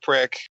ungrateful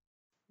prick?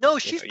 No, You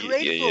she's know,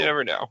 grateful. You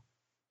never know.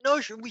 No,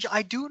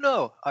 I do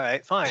know. All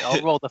right, fine. I'll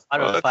roll the I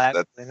don't know Well, if I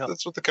actually know.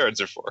 that's what the cards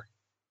are for.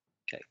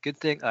 Okay, good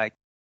thing I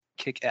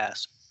kick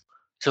ass.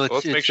 So So it's,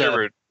 let's make it's,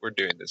 sure we're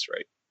doing this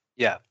right.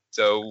 yeah.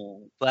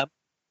 So Flap.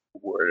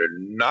 we're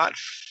not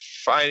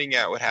finding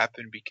out what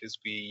happened because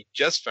we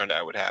just found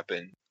out what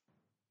happened.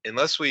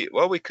 Unless we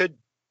could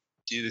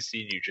do the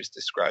scene you just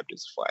described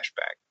as a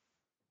flashback.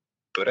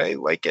 But I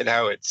like it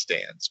how it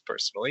stands,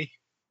 personally.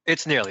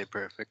 It's nearly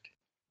perfect.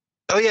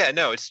 Oh yeah,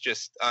 no, it's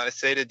just on a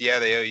sated, yeah,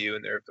 they owe you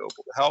and they're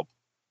available to help.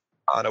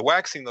 On a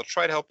waxing, they'll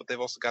try to help, but they've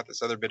also got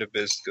this other bit of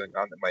business going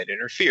on that might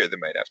interfere. They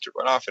might have to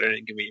run off at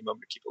any convenient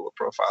moment to keep a low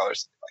profile or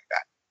something like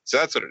that. So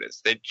that's what it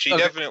is. She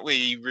Okay.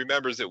 definitely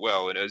remembers it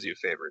well and owes you a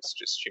favor. It's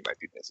just she might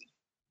be busy.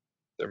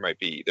 There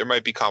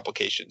might be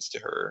complications to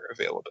her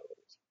availability.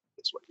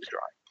 That's what you're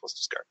drawing plus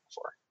discarding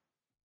for.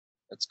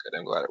 That's good.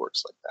 I'm glad it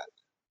works like that.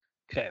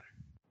 Okay.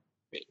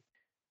 Me.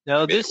 Now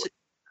Maybe it this would.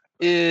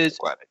 is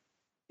Glad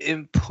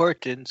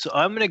important, so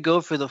I'm gonna go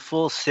for the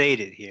full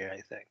sated here.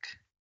 I think.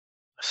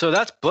 So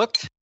that's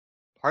booked.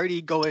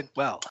 Party going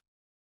well.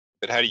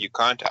 But how do you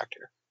contact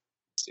her?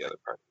 That's the other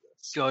part of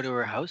this. Go to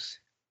her house.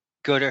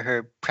 Go to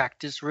her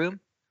practice room.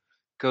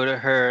 Go to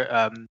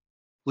her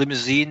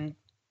limousine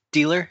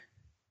dealer.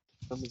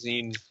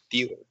 Limousine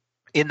dealer.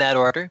 In that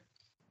order.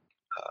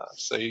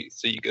 So you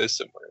go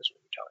somewhere is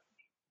what you're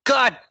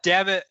God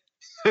damn it!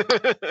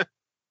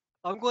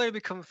 I'm going to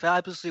become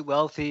fabulously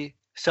wealthy,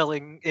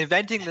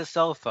 inventing the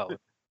cell phone,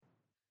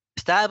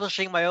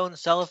 establishing my own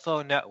cell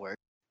phone network,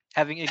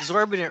 having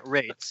exorbitant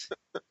rates,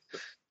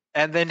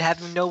 and then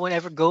having no one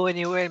ever go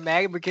anywhere in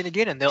Magbruggen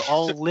again, and they'll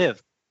all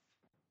live.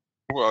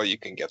 Well, you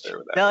can get there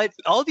without Now,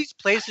 incident. all these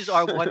places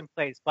are one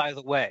place, by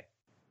the way.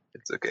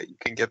 It's okay. You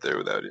can get there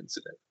without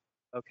incident.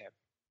 Okay.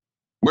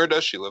 Where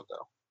does she live,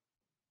 though?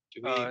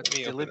 Let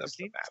me the open up the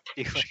limousine? map.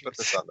 The We should put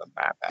this on the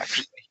map,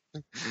 actually.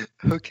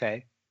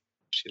 Okay.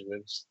 She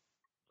lives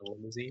in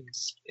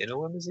a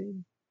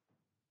limousine?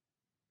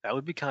 That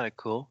would be kind of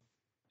cool.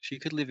 She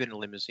could live in a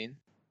limousine.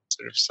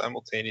 Sort of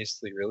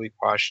simultaneously really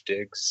posh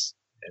digs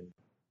and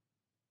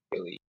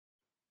really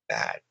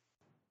bad.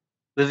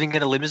 Living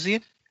in a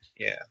limousine?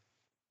 Yeah.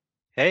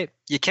 Hey,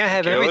 you can't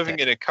have You're everything. living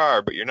in a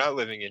car, but you're not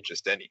living in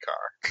just any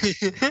car.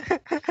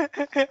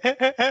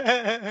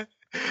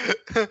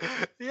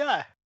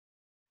 Yeah.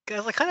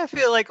 Guys, I kind of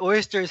feel like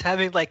Oyster is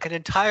having like an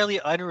entirely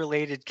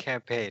unrelated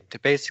campaign to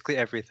basically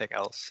everything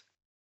else.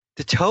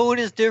 The tone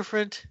is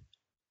different.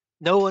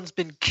 No one's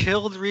been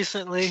killed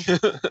recently.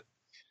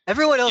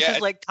 Everyone else Yeah.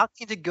 is like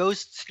talking to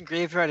ghosts in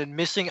graveyard and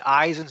missing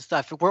eyes and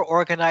stuff, and we're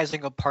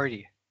organizing a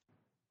party.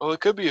 Well, it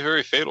could be a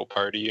very fatal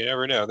party. You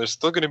never know. There's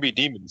still going to be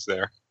demons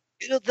there.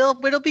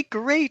 It'll be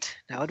great.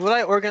 Now, when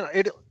I organize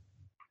it,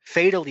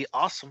 fatally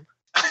awesome.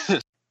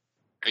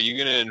 Are you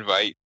going to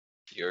invite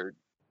your,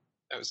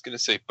 I was going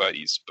to say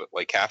buddies, but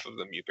like half of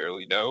them you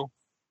barely know,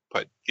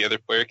 but the other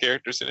player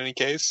characters in any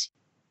case?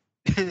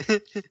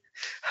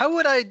 How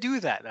would I do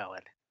that,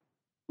 Ellen?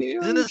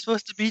 Isn't it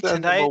supposed to be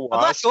Send them a tonight? I'm not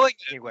wasp. going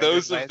anywhere.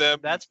 Those tonight, of them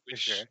that's for which-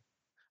 sure.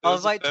 I'll those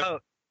of invite them-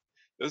 Toad.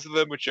 Those of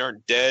them which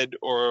aren't dead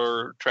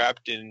or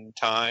trapped in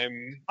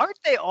time. Aren't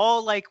they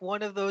all like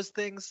one of those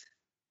things?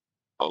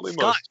 Only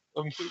Scott. most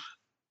of them.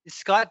 Is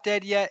Scott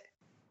dead yet?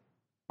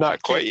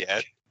 Not quite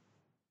yet.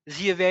 Is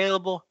he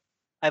available?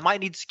 I might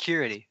need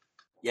security.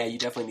 Yeah, you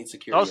definitely need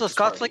security. Also, at this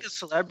Scott's party. like a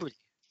celebrity,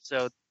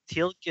 so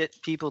he'll get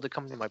people to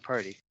come to my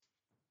party.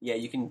 Yeah,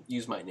 you can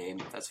use my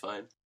name. That's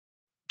fine.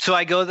 So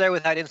I go there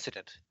without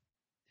incident.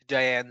 To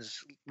Diane's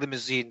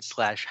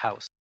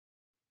limousine/house.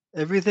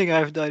 Everything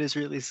I've done is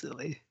really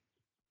silly.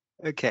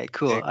 Okay,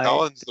 cool. Yeah,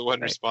 Colin's the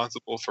one right.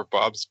 responsible for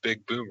Bob's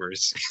Big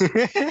Boomers.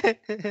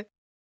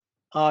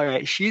 All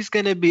right, she's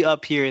gonna be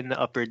up here in the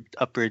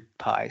upper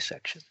pie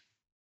section.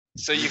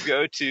 So you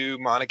go to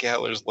Monica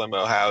Heller's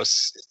limo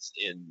house. It's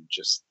in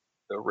just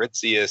the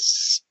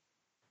ritziest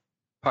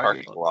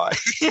parking lot.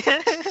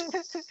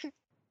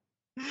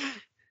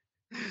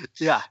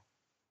 Yeah.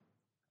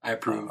 I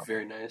approve.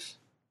 Very nice.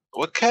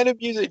 What kind of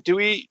music did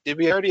we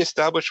already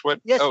establish what?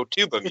 Yes, Oh,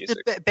 tuba It's music.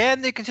 a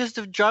band that consists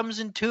of drums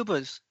and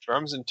tubas.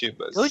 Drums and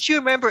tubas. Don't you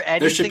remember anything?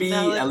 There should be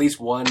Malin? at least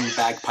one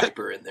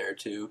bagpiper in there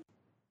too.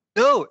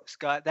 No,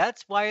 Scott.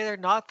 That's why they're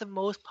not the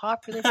most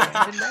popular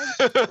band in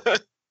Manchester.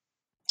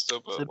 So,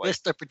 It's but the like,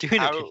 missed opportunity.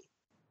 how,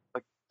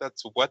 like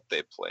that's what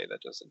they play.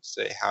 That doesn't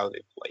say how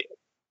they play it.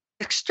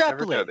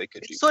 Never know. Extrapolate. They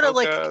could do It's sort of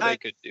like polka, the they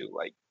could do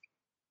like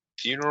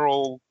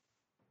funeral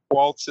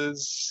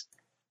waltzes.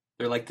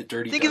 They're like the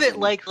Dirty Think of it Dozen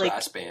like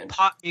brass band.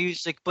 pop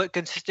music, but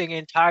consisting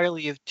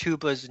entirely of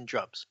tubas and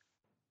drums.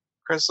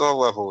 Chris, I'll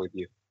level with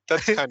you.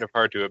 That's kind of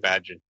hard to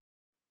imagine.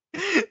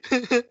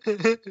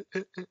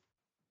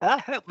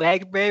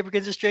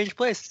 Magberg's a strange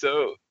place.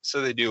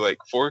 So they do like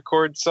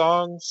 4-chord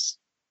songs.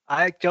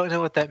 I don't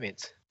know what that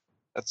means.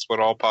 That's what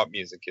all pop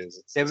music is.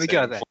 It's There the we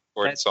go, same then.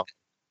 4-chord That- song.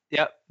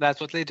 Yep, that's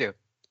what they do.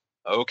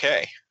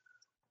 Okay.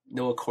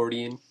 No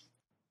accordion.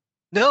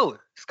 No,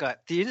 Scott,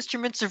 the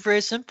instruments are very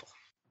simple.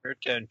 Wrote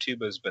down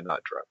tubas but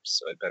not drums,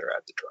 so I'd better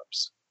add the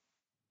drums.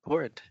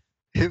 Important.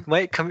 It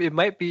might come. It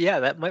might be. Yeah,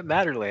 that might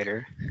matter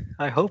later.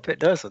 I hope it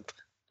doesn't.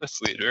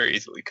 Honestly, it very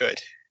easily could.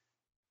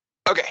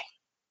 Okay.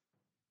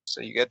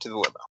 So you get to the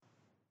limo.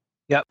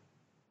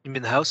 You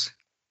mean the house?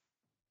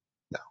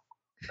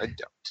 I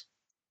don't.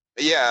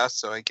 But yeah,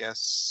 so I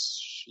guess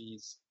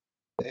she's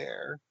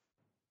there.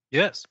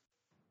 Yes.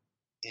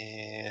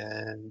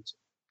 And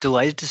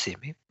Delighted to see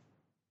me.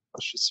 well,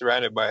 she's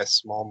surrounded by a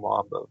small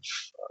mob of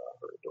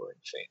her adoring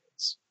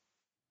fans.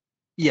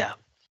 Yeah.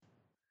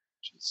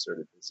 She's sort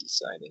of busy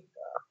signing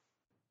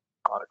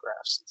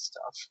autographs and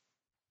stuff.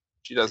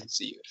 She doesn't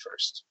see you at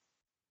first.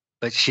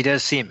 But she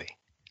does see me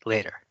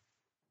later.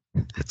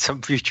 At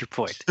some future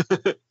point.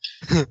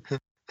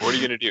 What are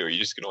you gonna do? Are you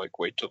just gonna like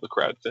wait till the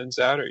crowd thins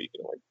out, or are you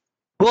gonna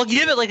We'll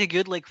give it like a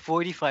good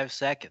 45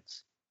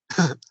 seconds.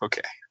 like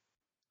okay?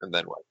 And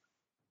then what?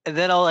 And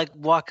then I'll like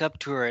walk up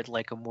to her in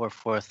like a more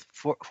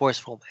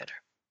forceful manner.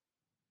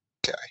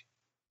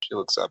 She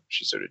looks up.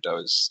 She sort of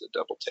does a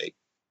double take.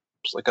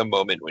 It's like a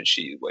moment when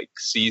she like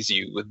sees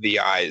you with the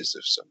eyes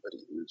of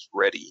somebody who's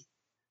ready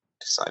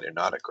to sign an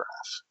autograph.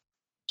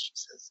 She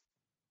says,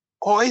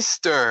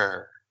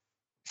 "Oyster,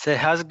 Say,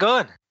 how's it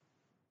going?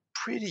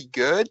 pretty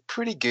good,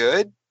 pretty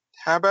good.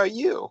 How about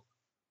you?"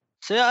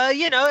 So,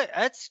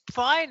 that's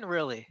fine,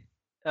 really.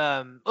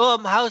 My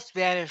house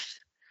vanished,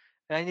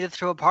 and I need to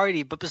throw a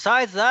party. But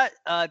besides that,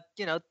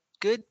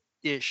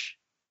 good-ish.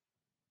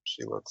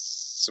 She looks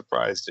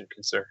surprised and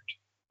concerned.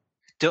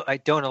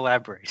 Don't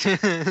elaborate. She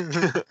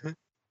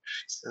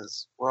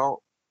says,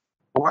 "Well,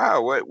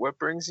 wow, what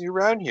brings you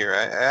around here?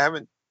 I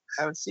haven't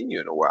seen you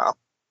in a while."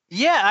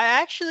 Yeah, I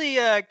actually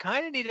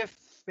kind of need a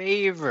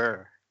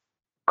favor.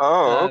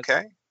 Oh,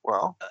 okay.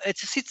 Well,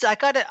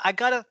 I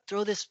gotta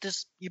throw this.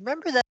 You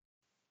remember that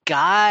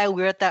guy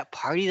we were at that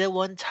party that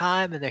one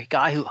time, and the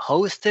guy who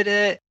hosted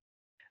it?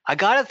 I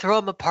gotta throw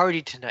him a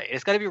party tonight.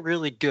 It's gotta be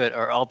really good,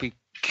 or I'll be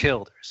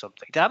killed or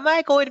something. Am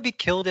I going to be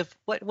killed if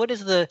what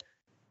is the?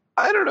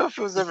 I don't know if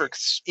it was ever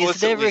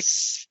explicitly never-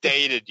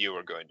 stated you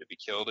were going to be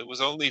killed. It was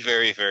only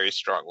very, very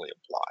strongly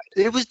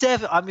implied. It was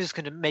definitely. I'm just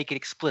gonna make it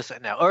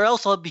explicit now, or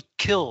else I'll be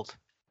killed.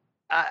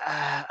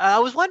 I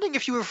was wondering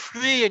if you were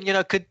free and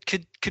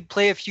could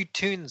play a few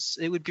tunes.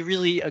 It would be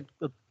really a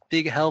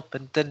big help,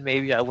 and then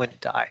maybe I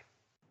wouldn't die.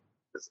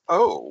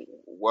 Oh,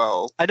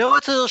 well, I know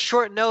it's a little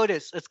short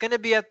notice. It's gonna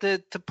be at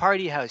the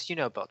party house. You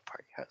know about the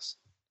party house.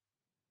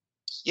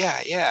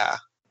 yeah.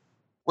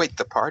 Wait,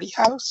 the party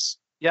house?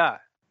 Yeah.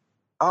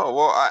 Oh,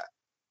 well,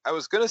 I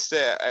was going to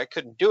say I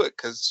couldn't do it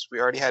because we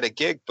already had a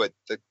gig, but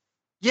the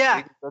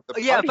Yeah. gig at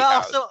the Yeah, party but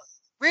house. also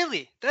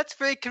really, that's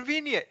very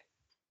convenient.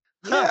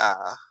 Yeah.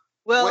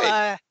 Well,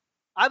 Wait.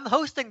 I'm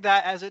hosting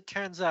that as it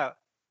turns out.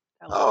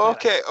 Oh,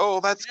 okay. Oh,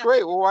 that's Yeah.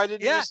 great. Well, why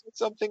didn't Yeah. you say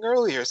something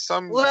earlier?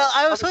 Well,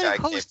 I was other guy sort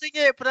of came. hosting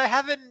it, but I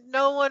haven't.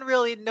 No one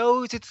really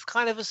knows. It's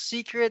kind of a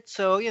secret,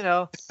 so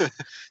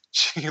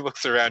She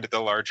looks around at the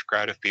large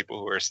crowd of people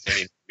who are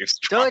standing next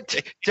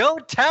to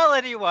don't tell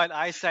anyone.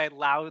 I say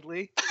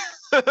loudly.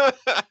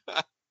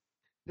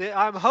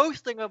 I'm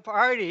hosting a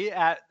party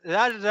at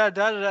that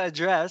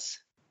address.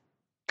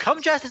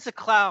 Come dressed as a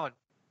clown.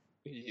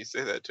 You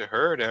say that to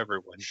her or to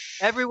everyone?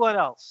 Everyone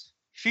else.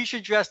 She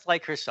should dress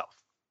like herself.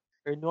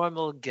 Her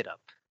normal get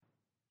up.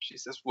 She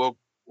says, "Well,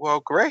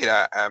 great.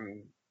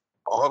 I'm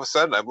all of a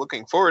sudden I'm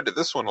looking forward to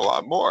this one a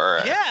lot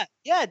more."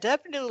 Yeah,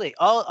 definitely.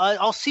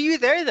 I'll see you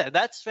there then.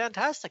 That's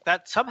fantastic.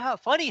 That's somehow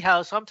funny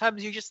how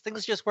sometimes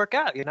things just work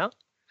out.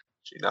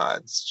 She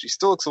nods. She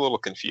still looks a little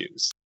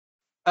confused.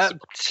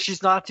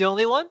 She's not the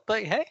only one,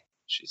 but hey.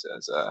 She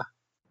says,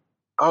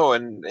 "Oh,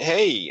 and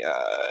hey,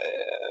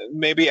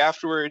 maybe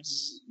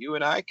afterwards you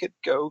and I could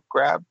go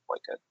grab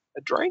like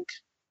a drink."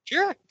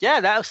 Sure. Yeah,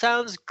 that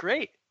sounds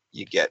great.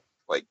 You get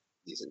like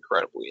these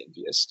incredibly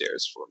envious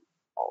stares from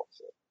all of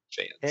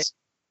the fans.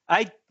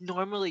 I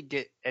normally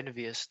get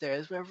envious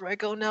stares wherever I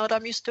go now that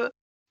I'm used to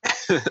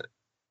it.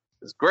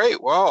 It's great.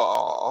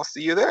 Well, I'll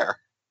see you there.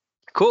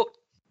 Cool.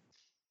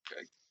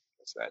 Okay.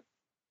 Guess that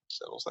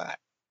settles that.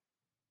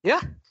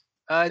 Yeah.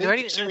 Is there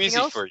Things are too anything easy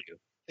else? for you.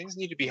 Things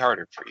need to be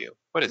harder for you.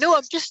 What is No,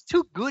 I'm this? just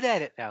too good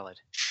at it, Alan.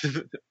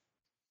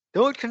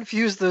 Don't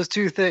confuse those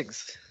two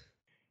things.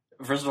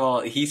 First of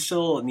all, he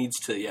still needs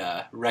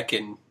to,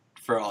 reckon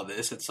for all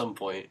this at some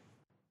point.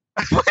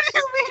 What do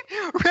you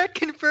mean?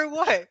 Reckon for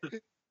what?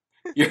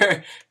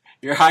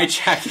 You're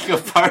hijacking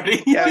a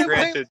party. Yeah, Wait,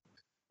 granted.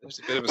 There's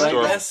a bit of a But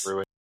storm yes. through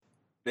it.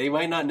 They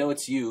might not know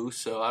it's you,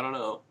 so I don't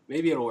know.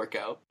 Maybe it'll work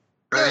out.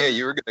 Oh, yeah,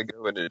 you were going to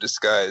go into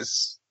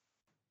disguise,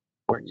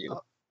 weren't you?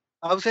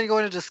 I was going to go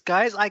into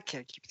disguise? I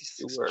can't keep these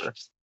You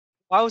secrets.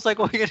 Why was I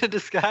going into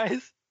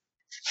disguise?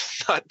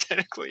 Not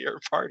technically your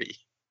party.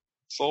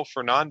 Sol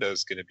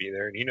Fernando's going to be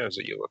there, and he knows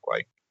what you look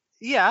like.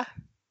 Yeah.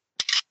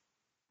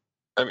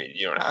 I mean,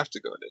 you don't have to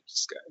go into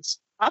disguise.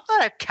 I'm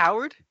not a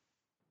coward.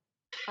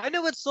 I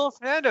know what Sol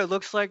Fernando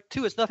looks like,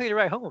 too. It's nothing to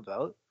write home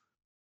about.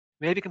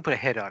 Maybe you can put a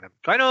hit on him.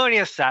 Do I know any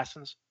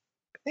assassins?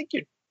 I think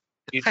you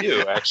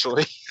do,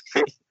 actually.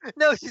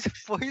 No,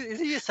 is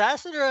he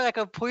assassin or like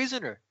a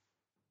poisoner?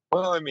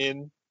 Well, I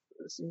mean,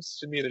 it seems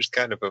to me there's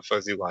kind of a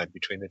fuzzy line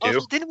between the two.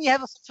 Also, didn't we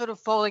have a sort of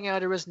falling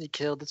out, or wasn't he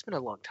killed? It's been a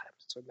long time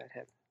since we met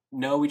him.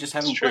 No, we just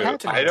haven't It's true.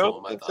 gotten I to don't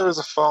him, I think thought. there was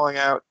a falling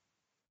out.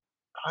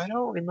 I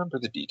don't remember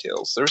the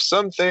details. There's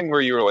something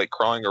where you were like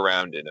crawling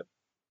around in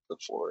the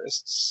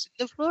forests.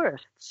 The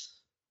florists.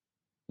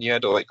 You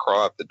had to like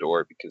crawl out the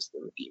door because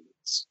there were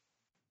demons.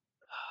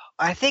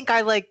 I think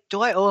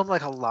do I owe him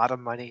like a lot of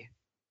money?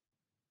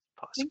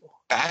 Possible.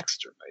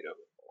 Baxter might owe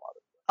him a lot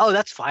of Oh,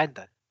 that's fine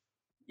then.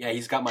 Yeah,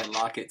 he's got my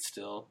locket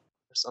still.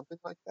 or something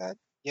like that.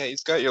 Yeah,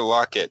 he's got your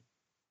locket.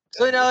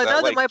 So And now- was that, now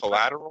that like my-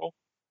 collateral.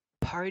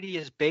 Party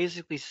is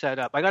basically set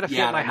up. I gotta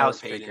Yeah, get my I know, house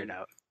Peyton. figured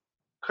out.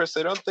 Chris,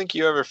 I don't think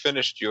you ever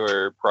finished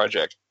your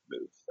project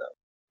move. Though.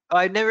 Oh,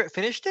 I never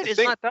finished it? I It's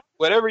think- not done?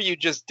 Whatever you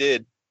just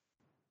did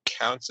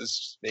counts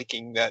as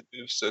making that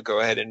move. So go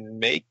ahead and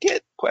make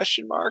it?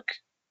 Question mark.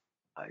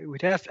 I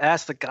would have to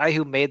ask the guy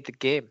who made the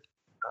game.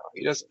 Oh,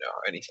 he doesn't know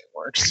how anything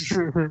works.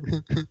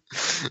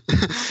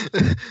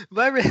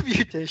 My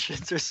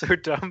reputations are so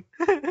dumb.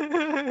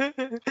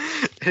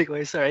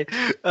 Anyway, sorry.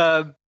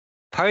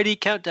 Party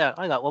countdown.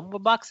 I got one more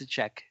box to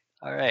check.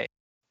 All right.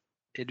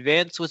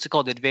 Advance. What's it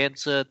called?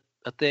 Advance a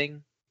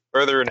thing.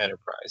 Further in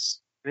Enterprise.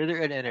 Further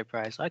an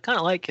enterprise. I kind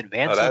of like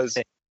advance. Oh, that a was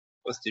thing.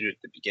 supposed to do it at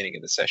the beginning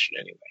of the session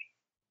anyway.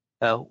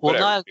 Well,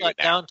 whatever, now I've do it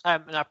got now.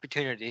 downtime and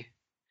opportunity.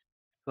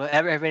 Well,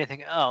 ever have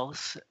anything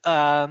else?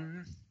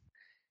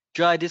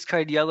 Draw,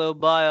 discard yellow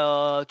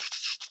bile.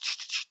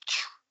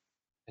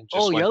 And just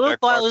Oh, one yellow checkbox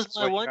bile is is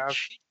my what you one have?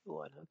 cheap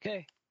one.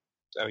 Okay.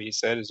 So you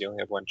said is you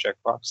only have one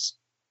checkbox.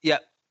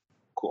 Yep.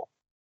 Cool.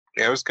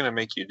 Yeah, I was gonna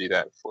make you do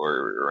that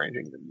for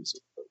arranging the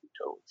music, but we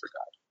totally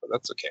forgot. But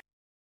that's okay.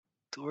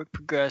 The work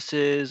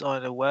progresses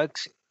on a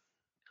wax.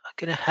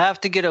 Gonna have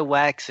to get a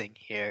waxing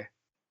here.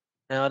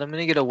 Now I'm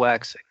gonna get a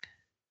waxing.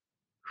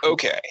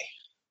 Okay.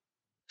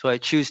 So I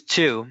choose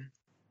 2,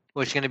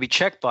 which is gonna be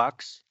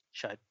checkbox.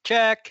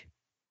 Check.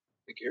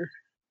 Figure.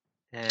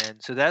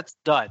 And so that's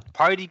done.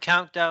 Party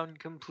countdown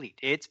complete.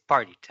 It's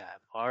party time.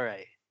 All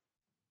right.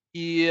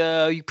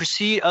 You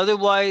proceed.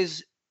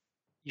 Otherwise,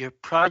 your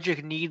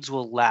project needs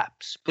will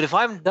lapse. But if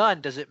I'm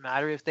done, does it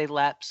matter if they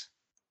lapse?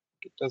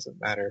 It doesn't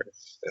matter if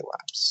they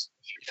lapse.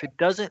 If it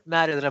doesn't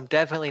matter, then I'm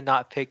definitely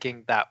not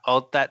picking that.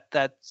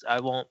 That's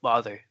I won't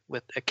bother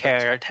with a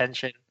care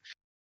attention.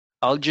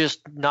 I'll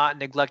just not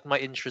neglect my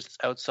interests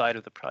outside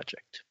of the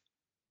project.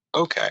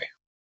 Okay.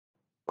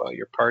 Well,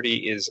 your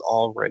party is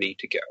all ready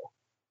to go.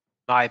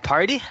 My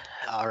party?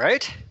 All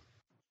right.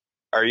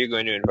 Are you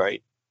going to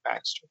invite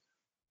Baxter?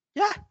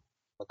 Yeah.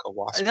 Like a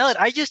wasp? No,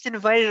 I just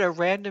invited a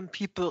random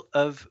people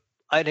of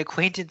an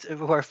acquaintance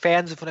who are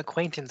fans of an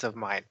acquaintance of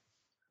mine.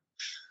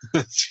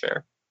 That's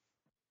fair.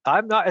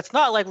 I'm not. It's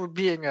not like we're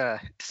being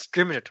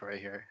discriminatory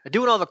here. I do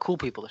want all the cool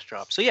people to show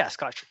up. So yeah,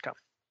 Scott should come.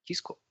 He's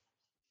cool.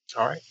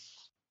 All right.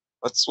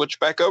 Let's switch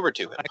back over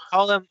to him.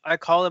 I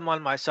call him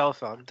on my cell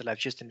phone that I've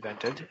just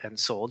invented and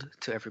sold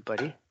to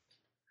everybody.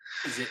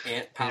 Is it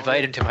Ant Power?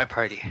 Invite him to my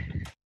party.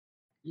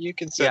 You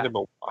can send him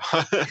a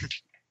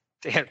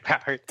Dan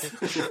Powered.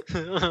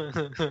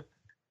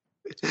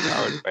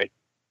 powered by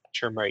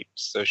termite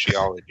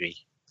sociology.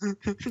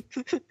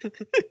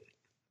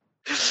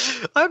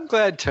 I'm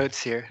glad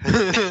Toad's here. Me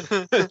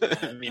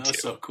That was too.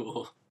 so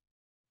cool.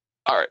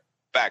 All right,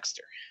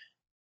 Baxter.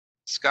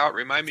 Scott,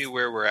 remind me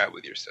where we're at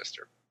with your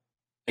sister.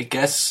 I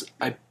guess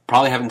I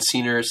probably haven't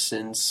seen her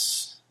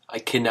since I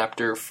kidnapped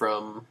her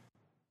from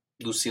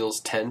Lucille's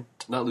tent.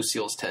 Not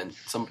Lucille's tent,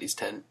 somebody's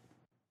tent.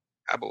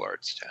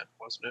 Abelard's tent,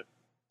 wasn't it?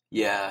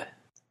 Yeah,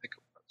 I think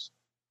it was.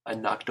 I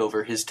knocked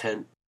over his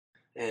tent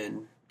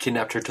and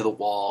kidnapped her to the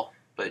wall,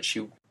 but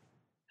she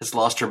has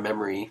lost her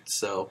memory,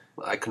 so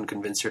I couldn't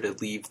convince her to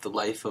leave the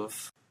life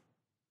of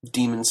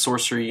demon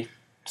sorcery,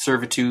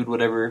 servitude,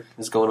 whatever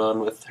is going on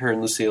with her and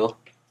Lucille.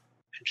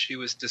 And she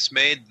was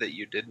dismayed that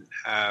you didn't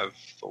have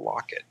the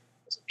locket,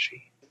 wasn't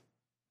she?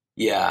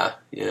 Yeah.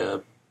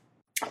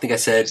 I think I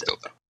said Still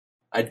don't.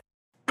 I'd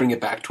bring it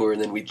back to her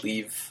and then we'd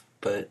leave,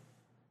 but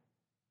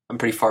I'm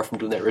pretty far from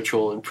doing that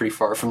ritual and pretty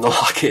far from the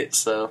locket,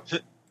 so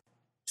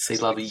say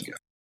la vie.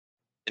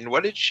 And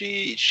what did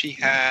she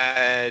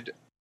had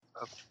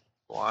a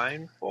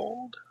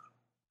blindfold?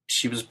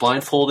 She was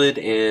blindfolded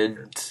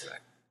and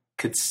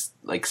could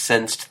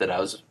sensed that I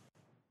was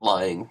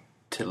lying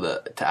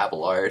to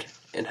Abelard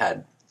and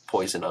had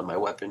poison on my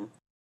weapon.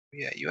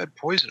 Yeah, you had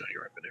poison on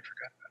your weapon. I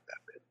forgot about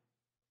that bit.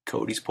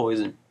 Cody's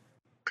poison.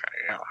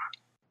 Okay, yeah.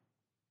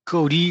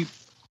 Cody.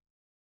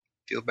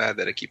 Feel bad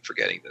that I keep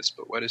forgetting this,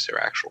 but what is her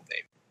actual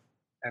name?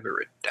 I have it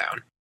written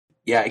down.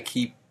 Yeah, I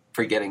keep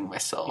forgetting You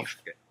myself.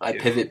 forget I too.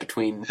 pivot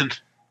between.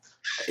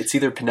 It's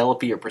either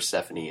Penelope or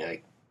Persephone.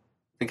 I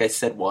think I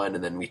said one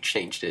and then we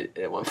changed it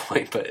at one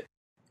point, but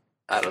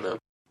I don't know.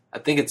 I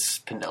think it's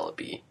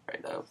Penelope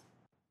right now.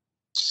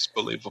 It's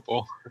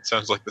believable. It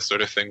sounds like the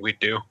sort of thing we'd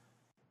do.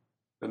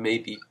 But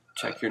maybe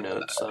check your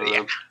notes.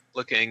 Yeah.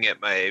 Looking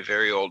at my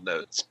very old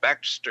notes.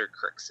 Baxter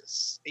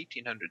Crixus.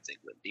 1800s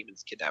England.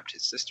 Demons kidnapped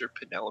his sister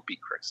Penelope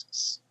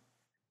Crixus.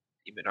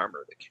 Demon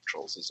armor that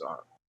controls his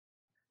arm.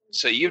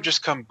 So you've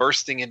just come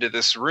bursting into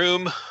this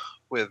room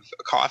with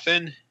a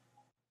coffin.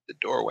 The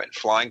door went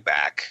flying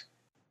back.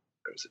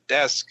 There was a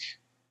desk.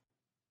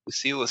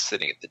 Lucille is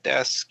sitting at the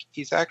desk.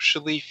 He's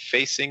actually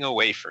facing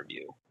away from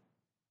you.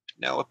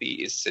 Penelope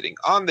is sitting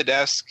on the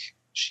desk.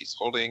 She's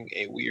holding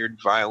a weird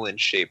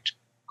violin-shaped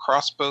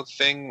crossbow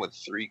thing with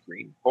 3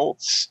 green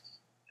bolts.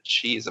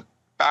 She is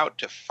about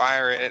to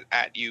fire it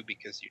at you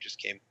because you just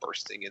came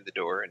bursting in the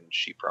door, and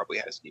she probably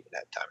hasn't even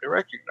had time to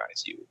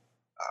recognize you.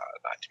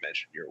 Not to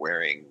mention you're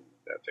wearing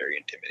a very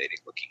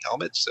intimidating-looking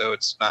helmet, so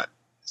it's not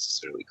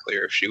necessarily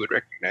clear if she would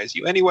recognize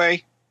you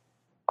anyway.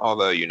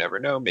 Although you never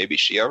know, maybe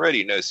she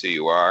already knows who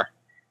you are.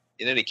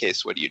 In any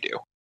case, what do you do?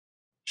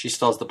 She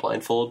still has the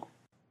blindfold?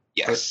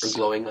 Yes. Or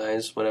glowing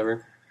eyes,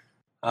 whatever.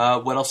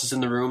 What else is in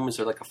the room? Is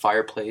there like a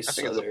fireplace? I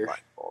think it's a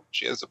blindfold.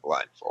 She has a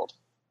blindfold.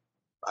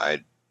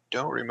 I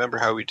don't remember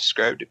how we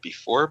described it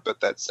before,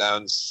 but that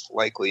sounds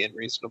likely and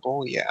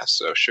reasonable. Yeah,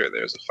 so sure,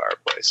 there's a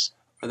fireplace.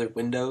 Are there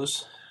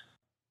windows?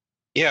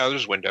 Yeah,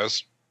 there's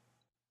windows.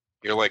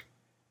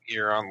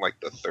 You're on like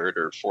the 3rd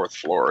or 4th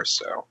floor,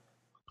 so.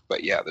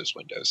 But yeah, there's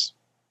windows.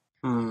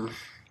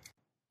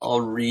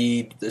 I'll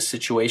read the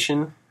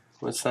situation.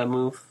 What's that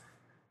move?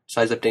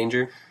 Size up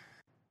danger?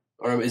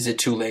 Or is it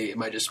too late?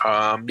 Am I just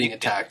being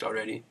attacked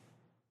already?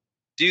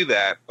 Do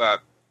that,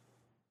 but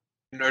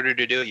in order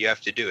to do it, you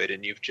have to do it,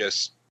 and you've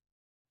just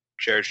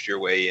charged your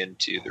way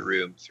into the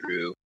room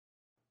through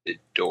the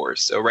door.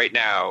 So right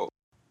now,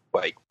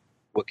 like,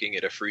 looking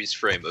at a freeze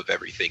frame of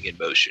everything in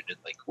motion and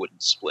like wooden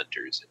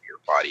splinters in your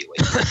body,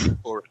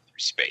 like forward through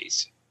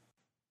space.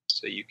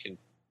 So you can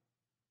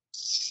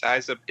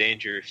size up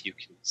danger if you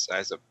can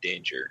size up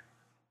danger,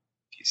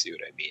 if you see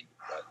what I mean.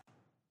 But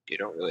you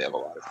don't really have a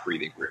lot of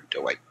breathing room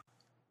to like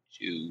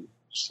do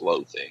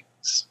slow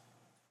things.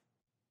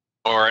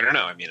 Or I don't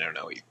know. I mean, I don't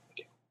know what you can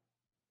do.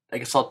 I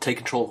guess I'll take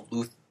control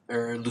of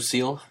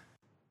Lucille.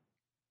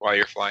 While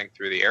you're flying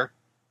through the air?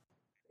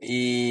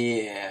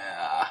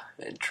 Yeah,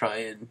 and try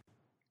and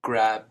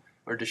grab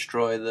or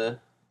destroy the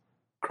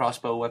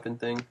crossbow weapon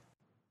thing.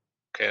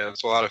 Okay,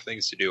 there's a lot of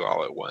things to do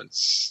all at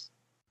once.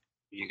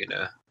 You're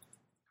gonna...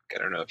 I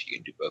don't know if you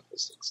can do both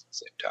those things at the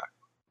same time.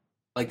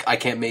 Like, I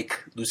can't make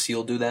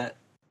Lucille do that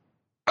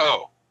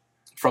Oh,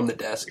 from the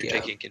desk, you're yeah.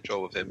 taking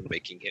control of him and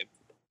making him...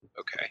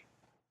 Okay.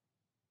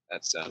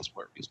 That sounds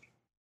more reasonable.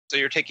 So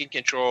you're taking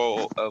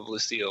control of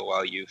Lucille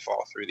while you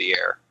fall through the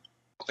air.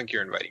 I think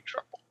you're inviting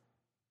trouble.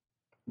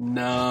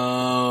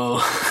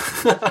 No.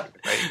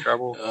 Inviting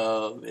trouble?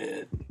 Oh,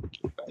 man.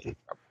 Inviting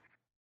trouble.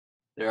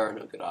 There are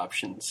no good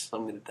options.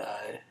 I'm gonna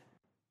die.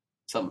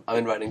 I'm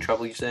inviting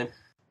trouble, you say?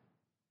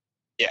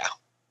 Yeah.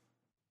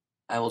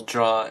 I will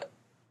draw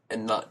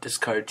and not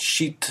discard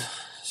sheet,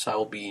 so I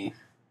will be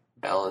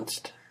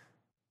balanced.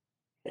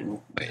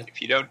 And Wait,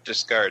 if you don't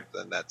discard,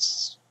 then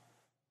that's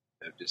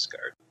no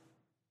discard.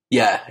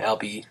 yeah, I'll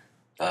be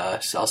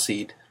I'll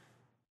seed.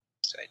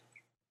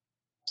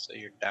 So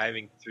you're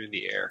diving through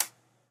the air.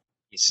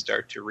 You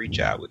start to reach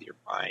out with your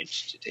mind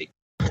to take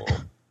control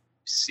of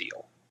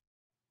Lucille.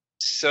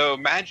 So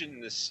imagine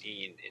this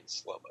scene in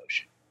slow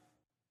motion.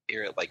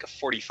 You're at like a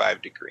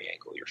 45-degree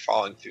angle. You're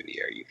falling through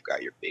the air. You've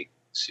got your big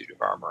suit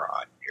of armor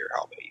on, your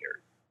helmet,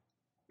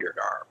 your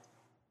arm.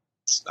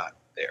 It's not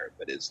there,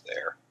 but is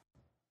there.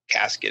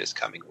 Casket is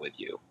coming with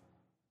you,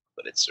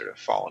 but it's sort of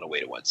fallen away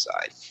to one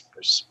side.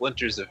 There's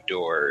splinters of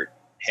door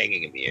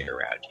hanging in the air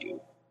around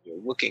you. You're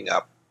looking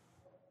up,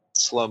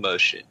 slow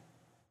motion,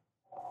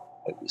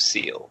 at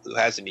Lucille, who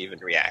hasn't even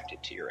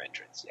reacted to your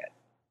entrance yet.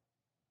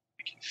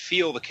 You can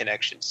feel the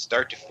connection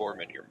start to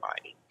form in your mind,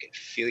 and you can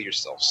feel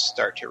yourself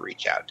start to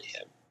reach out to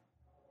him.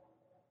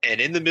 And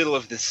in the middle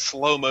of this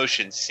slow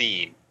motion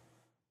scene,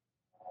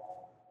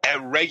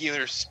 at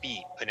regular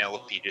speed,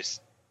 Penelope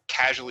just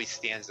casually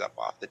stands up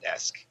off the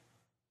desk,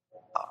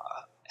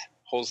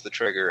 pulls the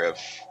trigger of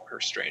her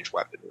strange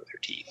weapon with her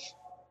teeth,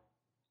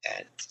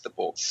 and the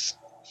bolts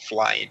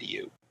fly into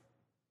you.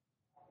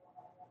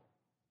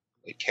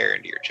 They tear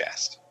into your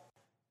chest.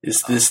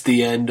 Is this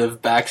the end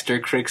of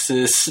Baxter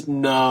Crixus?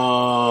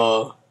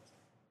 No.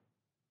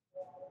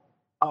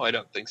 Oh, I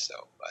don't think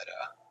so, but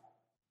I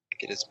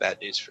think it is bad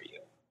news for you.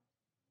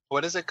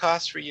 What does it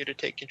cost for you to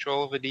take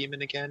control of a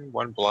demon again?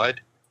 1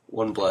 blood?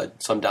 1 blood,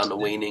 so I'm down to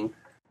waning.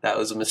 That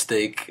was a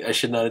mistake. I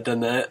should not have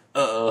done that.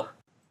 Uh-oh.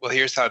 Well,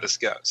 here's how this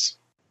goes.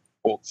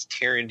 Bolts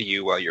tear into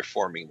you while you're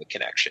forming the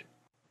connection.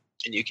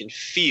 And you can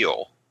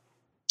feel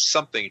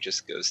something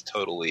just goes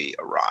totally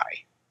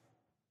awry.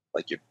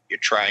 Like you're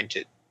trying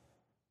to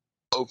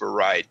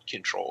override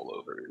control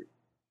over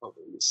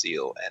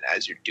Lucille, and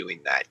as you're doing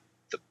that,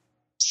 the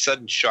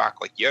sudden shock,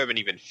 like you haven't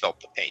even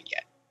felt the pain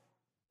yet.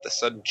 The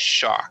sudden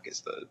shock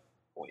as the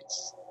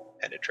points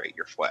penetrate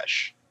your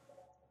flesh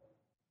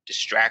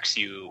distracts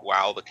you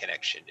while the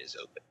connection is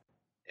open.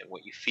 And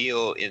what you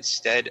feel,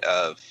 instead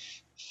of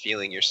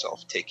feeling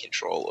yourself take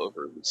control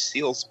over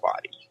Lucille's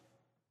body,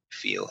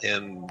 feel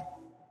him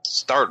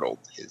startled.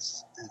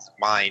 His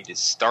mind is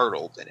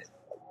startled, and it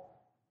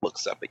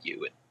looks up at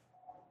you and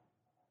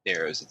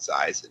narrows its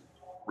eyes and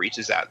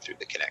reaches out through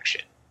the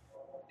connection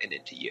and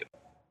into you.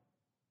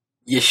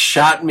 You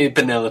shot me,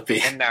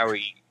 Penelope. And now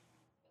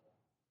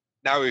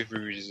we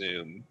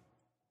resume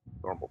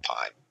normal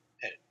time,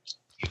 and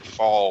you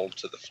fall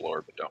to the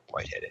floor but don't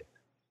quite hit it.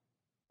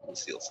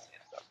 Lucille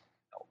stands up.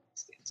 Penelope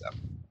stands up.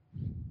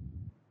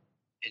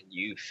 And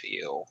you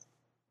feel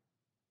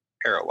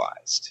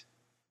paralyzed,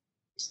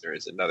 because there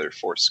is another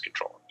force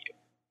controlling you.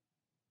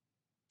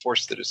 The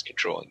force that is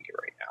controlling you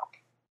right now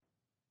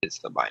is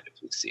the mind of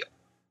Lucille.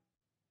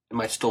 Am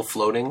I still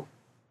floating?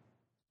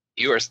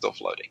 You are still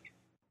floating.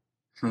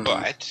 Hmm.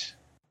 But,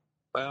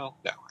 well,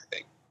 no, I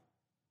think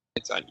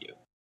it's on you.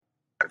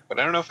 But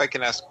I don't know if I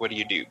can ask, what do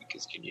you do?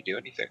 Because can you do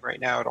anything right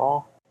now at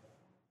all?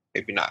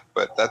 Maybe not,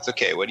 but that's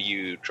okay. What do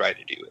you try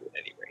to do at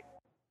any rate?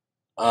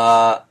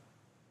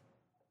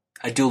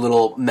 I do a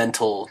little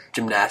mental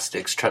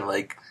gymnastics, trying to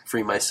like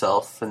free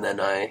myself, and then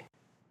I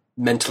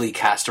mentally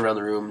cast around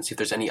the room and see if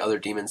there's any other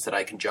demons that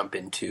I can jump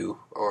into,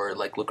 or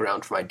like look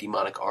around for my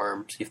demonic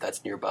arm, see if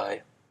that's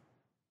nearby.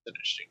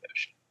 Interesting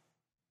notion.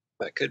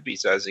 That could be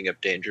sizing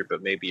up danger,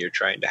 but maybe you're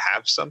trying to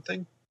have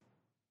something.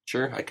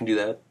 Sure, I can do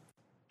that.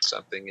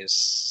 Something is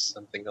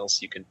something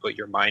else you can put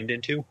your mind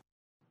into.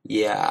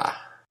 Yeah.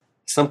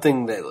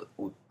 Something that,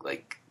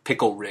 like,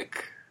 Pickle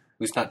Rick,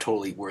 who's not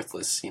totally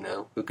worthless, you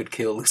know, who could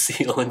kill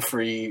Lucille and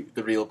free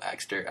the real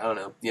Baxter. I don't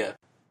know, yeah.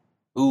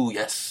 Ooh,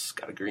 yes,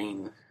 got a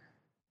green.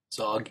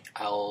 So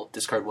I'll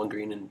discard 1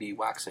 green and be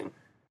waxing.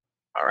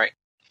 All right.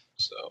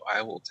 So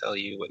I will tell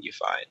you what you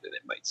find, and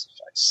it might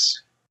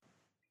suffice.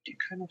 You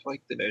kind of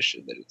like the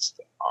notion that it's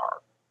the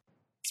arm.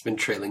 It's been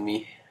trailing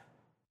me.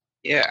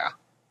 Yeah.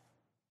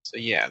 So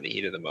yeah, in the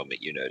heat of the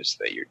moment, you notice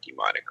that your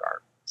demonic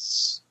arm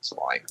is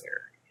lying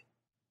there in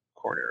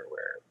the corner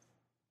where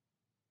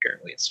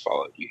apparently it's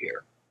followed you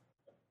here.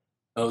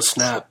 Oh,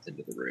 snap. Slipped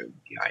into the room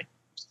behind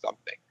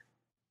something.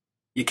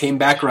 You came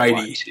back Want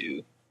righty.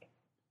 to-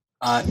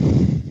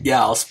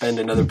 Yeah, I'll spend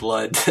another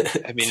blood.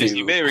 I mean, as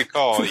you may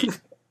recall,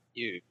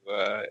 you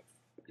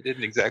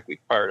didn't exactly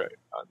part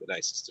on the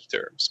nicest of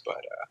terms, but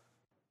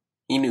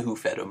He knew who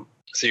fed him.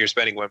 so you're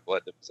spending 1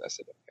 blood to possess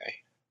it. Okay.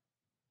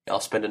 I'll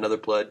spend another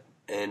blood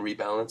and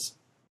rebalance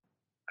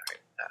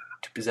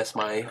to possess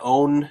my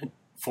own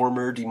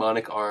former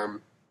demonic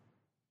arm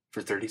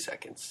for 30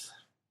 seconds.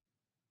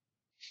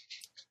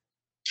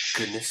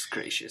 Goodness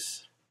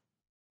gracious.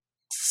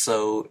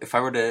 So, if I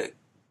were to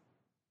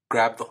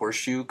grab the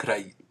horseshoe, could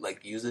I,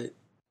 use it?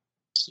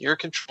 You're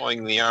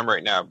controlling the arm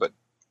right now, but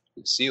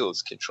Lucille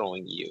is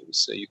controlling you.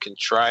 So you can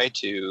try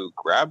to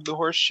grab the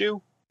horseshoe,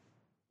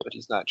 but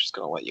he's not just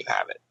going to let you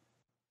have it.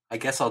 I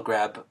guess I'll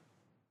grab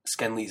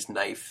Skenley's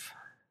knife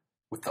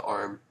with the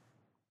arm.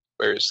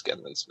 Where's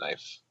Skenley's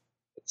knife?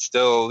 It's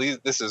still,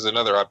 this is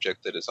another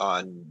object that is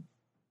on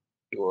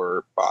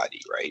your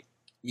body, right?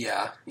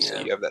 Yeah. So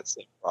you have that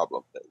same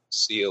problem that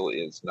Lucille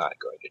is not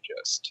going to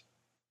just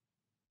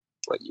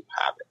let you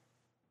have it.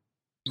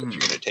 But you're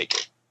going to take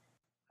it.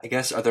 I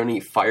guess, are there any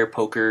fire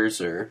pokers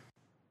or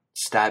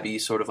stabby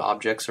sort of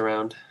objects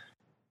around?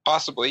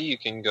 Possibly, you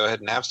can go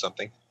ahead and have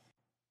something.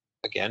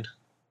 Again.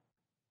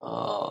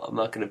 I'm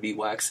not going to be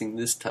waxing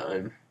this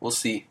time. We'll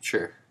see.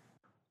 Sure.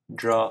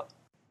 Draw.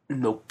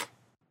 Nope.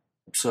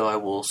 So I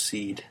will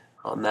seed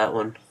on that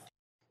one.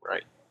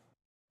 Right.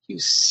 You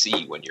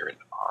see when you're an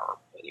arm,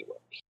 anyway.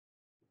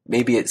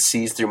 Maybe it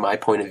sees through my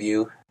point of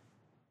view.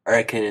 Or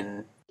I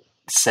can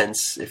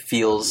sense, it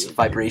feels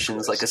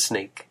vibrations like a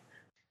snake.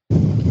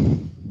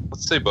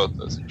 Let's say both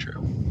those are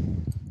true.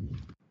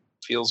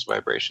 Feels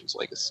vibrations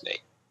like a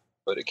snake,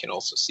 but it can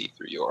also see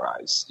through your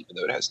eyes, even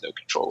though it has no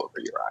control over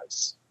your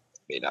eyes.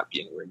 It may not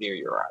be anywhere near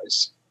your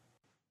eyes.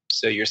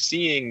 So you're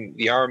seeing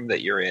the arm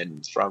that you're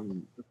in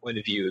from the point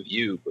of view of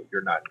you, but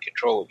you're not in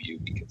control of you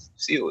because the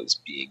seal is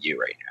being you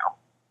right now.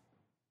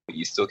 But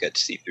you still get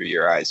to see through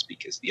your eyes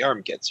because the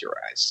arm gets your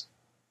eyes.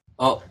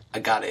 Oh, I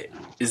got it.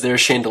 Is there a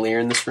chandelier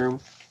in this room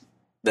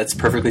that's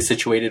perfectly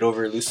situated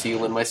over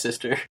Lucille and my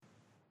sister?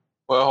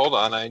 Well, hold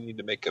on. I need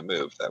to make a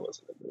move. That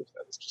wasn't a move.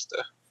 That was just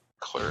a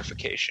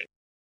clarification.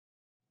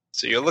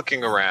 So you're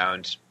looking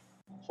around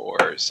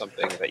for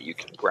something that you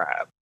can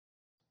grab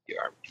the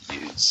arm to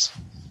use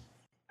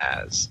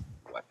as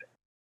a weapon.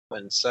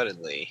 When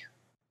suddenly,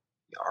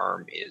 the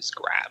arm is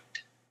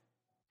grabbed.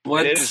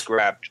 What? It is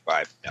grabbed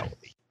by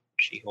Penelope.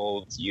 She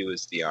holds you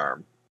as the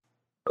arm,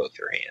 both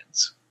her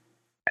hands.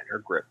 And her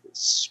grip is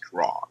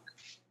strong.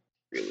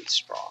 Really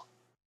strong.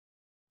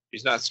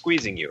 She's not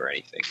squeezing you or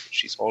anything.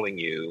 She's holding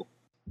you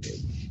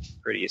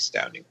with pretty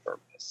astounding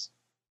firmness.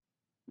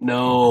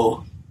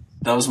 No.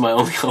 That was my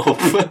only hope.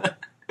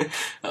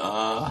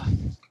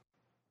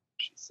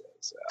 She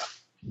says,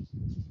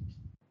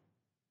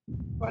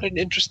 what an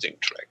interesting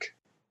trick.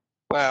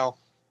 Well,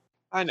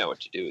 I know what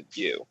to do with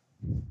you.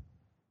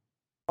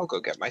 I'll go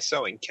get my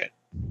sewing kit.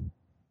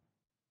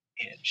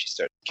 And she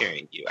starts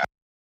carrying you out.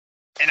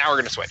 And now we're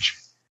going to switch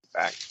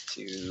back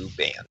to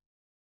Ban.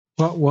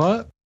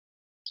 What?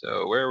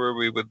 So where were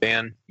we with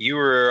Ban? You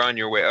were on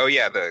your way. Oh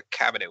yeah, the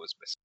cabinet was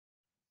missing.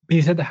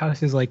 You said the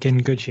house is like in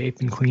good shape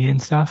and clean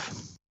and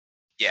stuff.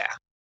 Yeah,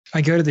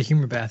 I go to the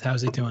humor bath.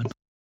 How's it doing?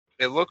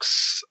 it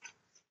looks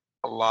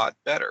a lot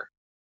better.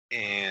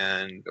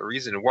 And the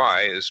reason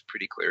why is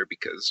pretty clear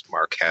because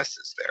Mark Hess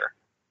is there.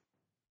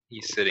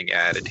 He's sitting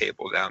at a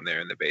table down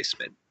there in the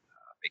basement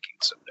making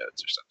some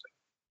notes or something.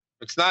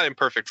 It's not in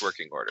perfect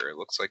working order. It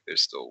looks like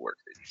there's still work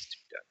that needs to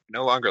be done. It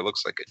no longer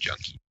looks like a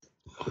junkie.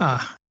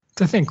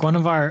 To think one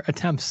of our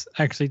attempts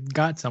actually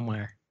got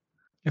somewhere.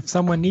 If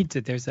someone needs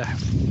it, there's a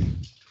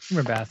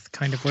humor bath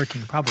kind of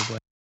working, probably.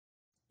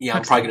 Yeah,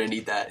 I'm probably going to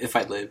need that if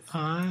I live.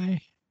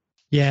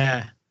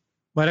 Yeah.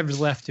 Whatever's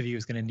left of you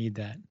is going to need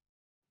that.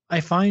 I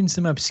find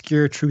some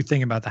obscure true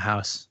thing about the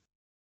house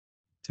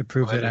to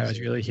prove that I was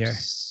really here.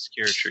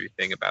 Obscure true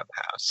thing about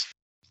the house.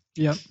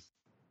 Yep.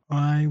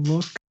 I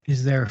look.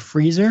 Is there a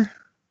freezer?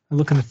 I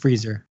look in the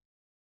freezer.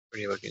 What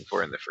are you looking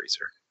for in the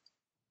freezer?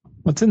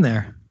 What's in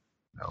there?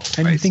 Oh,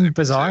 Anything ice,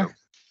 bizarre?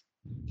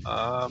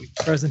 So,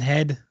 Frozen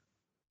head,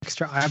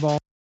 extra eyeball,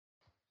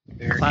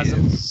 there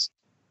plasm. is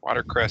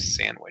watercress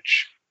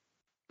sandwich,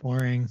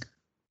 boring.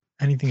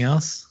 Anything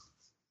else?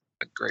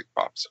 a great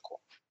popsicle.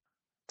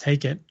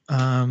 Take it.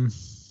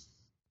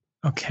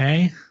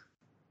 Okay.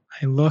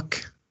 I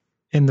look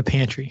in the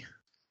pantry.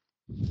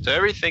 So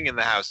everything in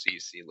the house that you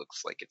see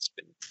looks like it's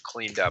been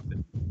cleaned up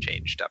and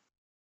changed up.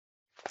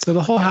 So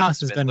the whole house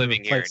He's has been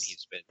living here and replaced.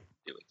 he's been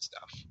doing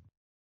stuff.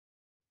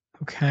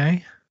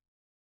 Okay.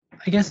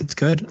 I guess it's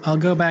good. I'll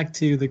go back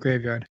to the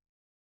graveyard.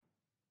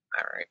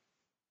 All right.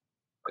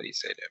 What do you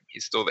say to him?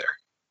 He's still there,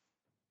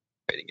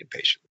 waiting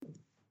impatiently.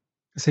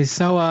 Say,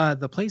 so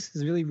the place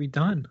is really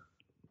redone.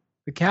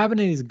 The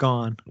cabinet is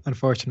gone,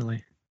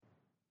 unfortunately.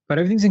 But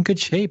everything's in good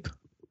shape.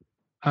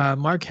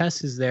 Mark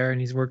Hess is there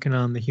and he's working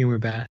on the humor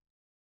bath.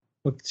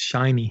 Looks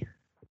shiny.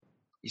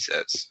 He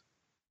says,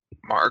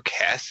 Mark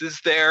Hess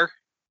is there.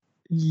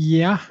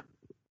 Yeah.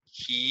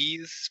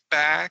 He's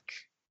back.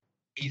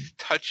 He's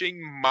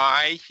touching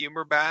my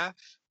humor bath.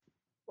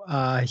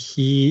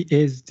 He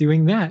is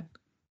doing that.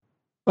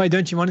 Why,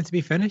 don't you want it to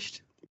be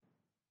finished?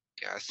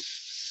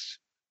 Yes,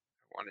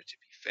 I want it to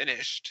be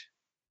finished.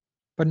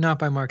 But not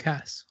by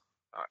Marquez.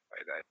 Not by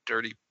that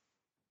dirty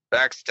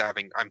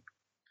backstabbing. I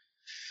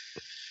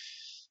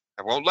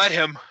won't let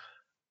him.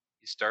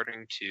 He's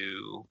starting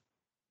to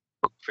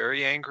look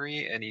very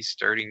angry, and he's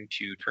starting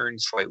to turn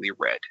slightly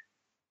red.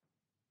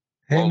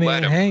 Hey, Won't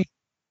let man, him. hey.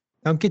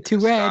 Don't get too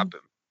red. Stop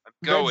him. I'm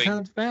going. Red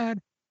sounds bad.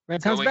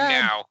 Red sounds Going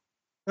bad. now.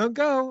 Don't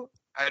go.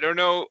 I don't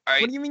know.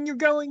 What do you mean you're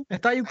going? I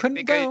thought you couldn't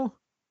think go.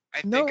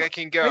 I No, think I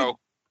can go.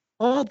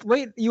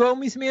 Wait, you owe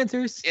me some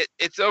answers.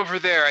 It's over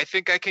there. I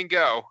think I can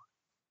go.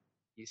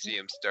 You see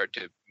him start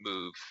to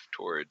move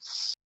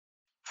towards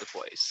the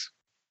place.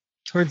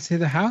 Towards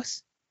the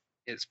house?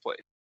 His place.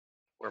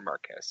 Where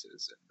Marquez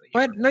is.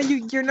 What? No,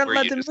 you're not where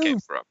allowed you to just came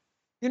move. from.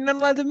 You're not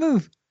allowed to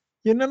move.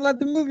 You're not allowed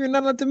to move. You're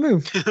not allowed to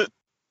move.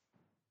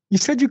 You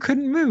said you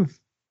couldn't move.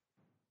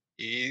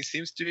 He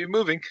seems to be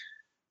moving.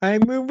 I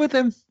moved with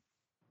him.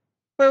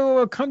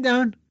 Whoa, calm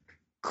down.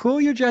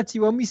 Cool your jets.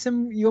 You owe me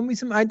some.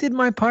 I did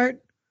my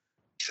part.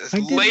 He says I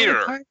did my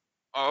later. part.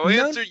 I'll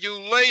No. answer you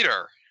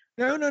later.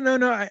 No.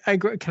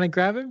 Can I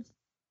grab him?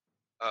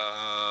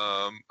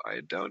 I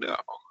don't know.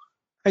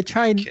 I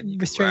tried Can you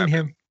restraining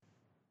grab him.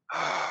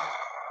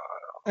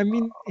 I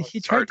mean, he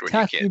It's tried hard to when you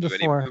tackle me can't do any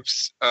before,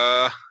 moves.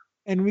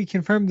 and we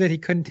confirmed that he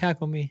couldn't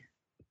tackle me.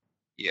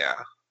 Yeah,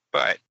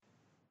 but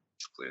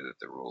it's clear that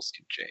the rules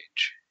can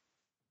change.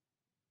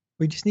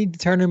 We just need to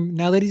turn him.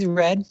 Now that he's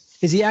red,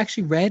 is he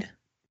actually red?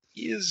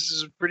 He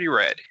is pretty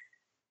red.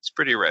 He's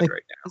pretty red Like-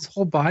 right now. His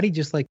whole body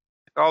just like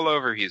All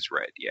over he's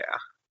red, yeah.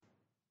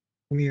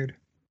 weird.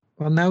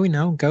 Well, now we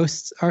know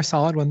ghosts are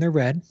solid when they're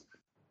red.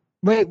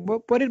 Wait,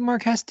 what did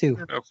Marquez I do?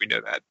 don't know if we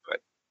know that, but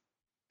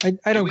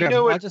I don't we grab know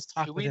him. what- I'll just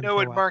talk do with we him know for a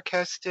what while.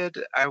 Marquez did?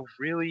 I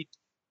really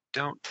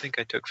don't think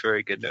I took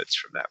very good notes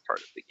from that part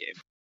of the game.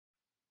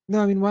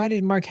 No, I mean, why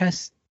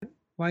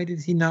did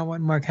he not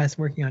want Marquez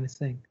working on his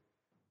thing?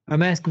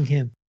 I'm asking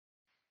him.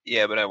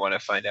 Yeah, but I want to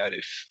find out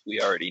if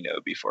we already know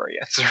before I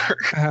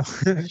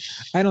answer.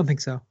 I don't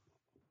think so.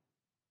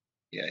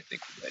 Yeah, I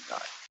think we might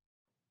not.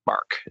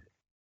 Mark.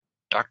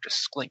 Dr.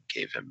 Sklink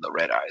gave him the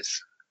red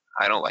eyes.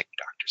 I don't like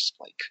Dr.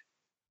 Sklink.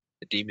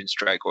 The demons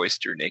drag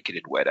Oyster naked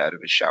and wet out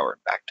of his shower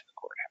and back to the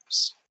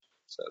courthouse.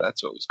 So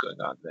that's what was going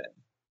on then.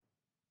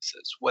 He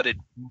says, what did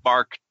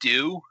Mark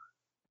do?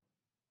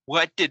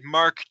 What did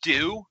Mark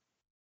do?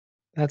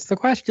 That's the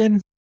question.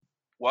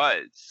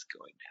 Was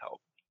going to help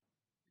me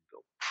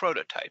build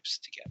prototypes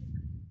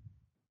together.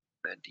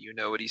 Then do you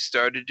know what he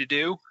started to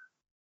do?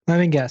 Let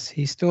me guess.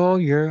 He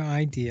stole your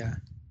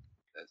idea.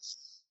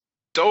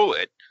 Stole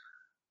it.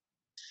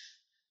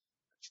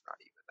 That's not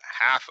even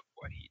the half of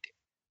what he did.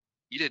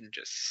 He didn't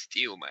just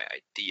steal my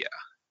idea.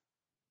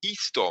 He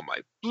stole my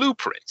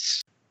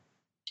blueprints.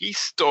 He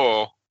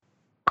stole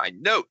my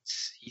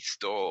notes. He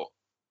stole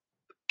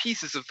the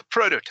pieces of the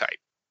prototype.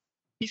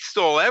 He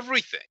stole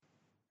everything.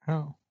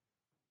 Oh.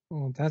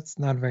 Well, that's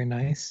not very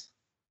nice.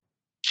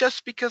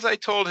 Just because I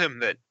told him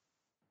that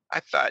I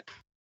thought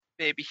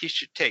maybe he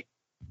should take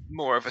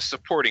more of a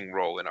supporting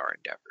role in our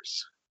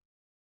endeavors.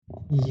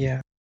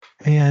 Yeah.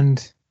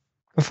 And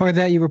before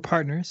that, you were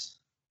partners.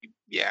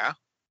 Yeah,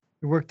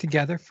 You worked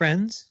together,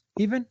 friends,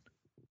 even.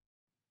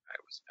 I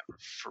was never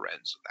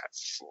friends with that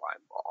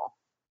slime ball.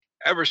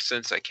 Ever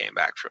since I came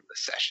back from the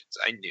sessions,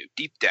 I knew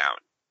deep down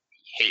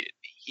he hated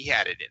me. He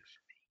had it in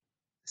for me.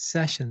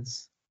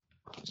 Sessions.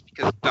 Just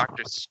because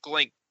Dr.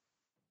 Sklink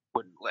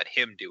wouldn't let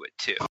him do it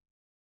too.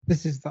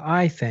 This is the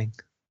I thing.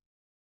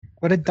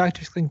 What did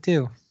Dr. Sklink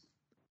do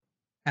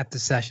at the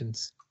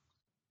sessions?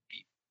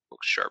 He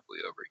looks sharply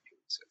over you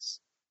and says,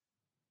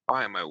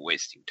 why am I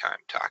wasting time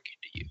talking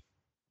to you?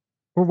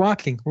 We're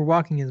walking. We're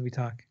walking as we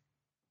talk.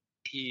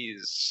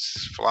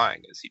 He's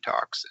flying as he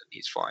talks, and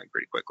he's flying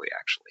pretty quickly,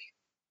 actually.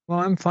 Well,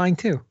 I'm flying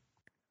too.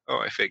 Oh,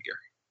 I figure.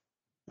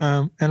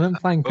 And I'm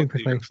flying pretty Both of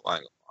you are quickly.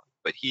 flying along,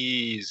 but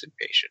he's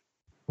impatient.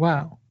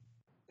 Wow.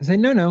 I say,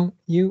 no.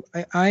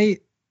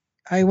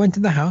 I went to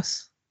the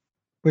house,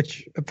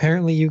 which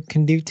apparently you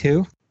can do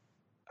too.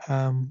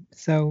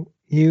 So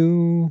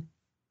you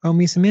owe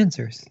me some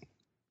answers.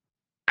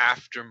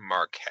 After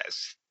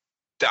Marquez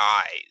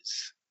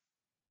dies,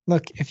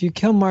 Look, if you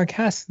kill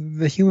Marquez,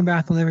 the human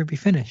bath will never be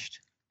finished.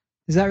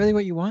 Is that really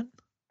what you want?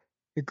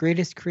 Your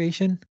greatest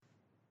creation?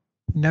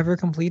 Never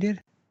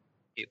completed?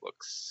 he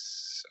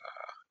looks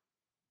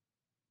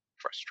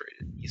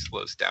frustrated. He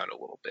slows down a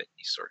little bit.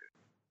 He sort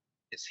of,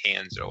 his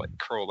hands are like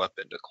curled up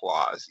into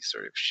claws. He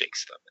sort of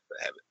shakes them at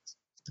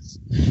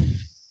the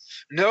heavens.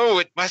 No,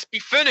 it must be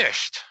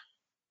finished.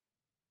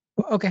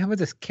 Well, okay, how about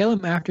this? Kill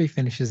him after he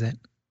finishes it.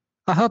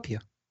 I'll help you.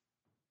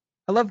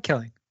 I love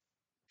killing.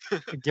 I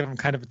give him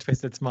kind of a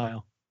twisted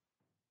smile.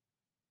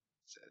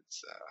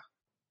 Says,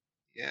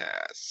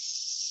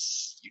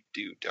 yes, you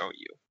do, don't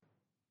you?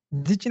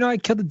 Did you know I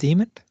killed the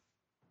demon?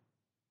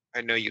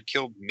 I know you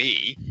killed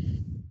me.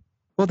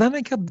 Well, then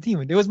I killed the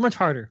demon. It was much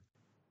harder.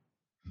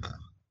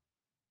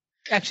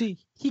 Actually,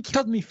 he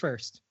killed me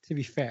first, to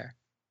be fair.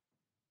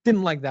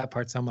 Didn't like that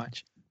part so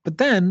much. But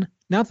then,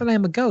 Now that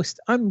I'm a ghost,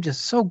 I'm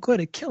just so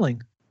good at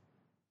killing.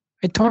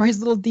 I tore his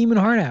little demon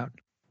heart out.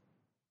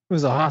 It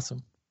was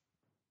awesome.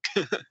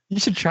 You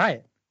should try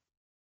it.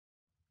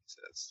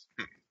 Says,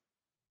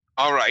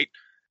 all right.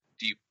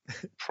 Do you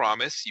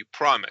promise? You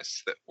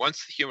promise that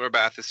once the humor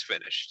bath is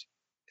finished,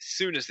 as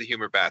soon as the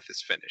humor bath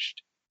is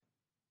finished,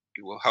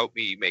 you will help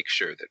me make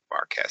sure that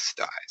Marquez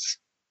dies.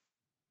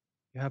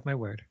 You have my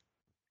word.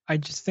 I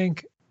just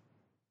think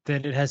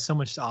that it has so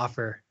much to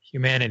offer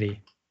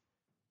humanity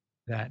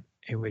that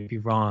it would be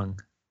wrong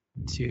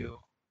to,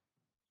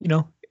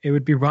 it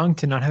would be wrong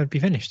to not have it be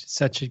finished. It's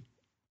such a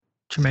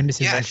tremendous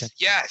invention.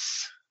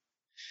 Yes.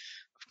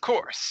 Of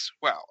course.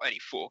 Well, any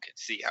fool can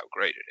see how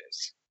great it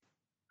is.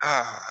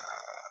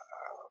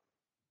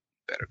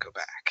 Better go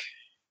back.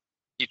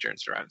 He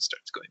turns around and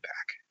starts going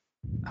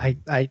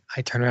back.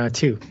 I turn around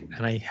too,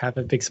 and I have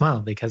a big smile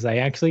because I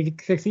actually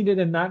succeeded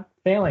in not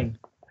failing.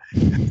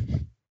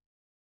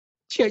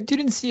 Gee, I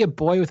didn't see a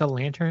boy with a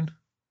lantern.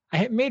 I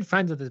had made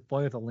friends with this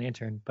boy with a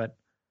lantern, but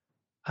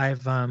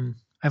I've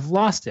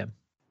lost him.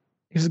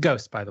 He was a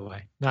ghost, by the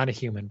way, not a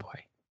human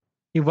boy.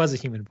 He was a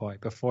human boy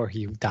before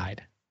he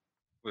died.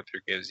 Wither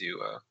gives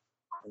you a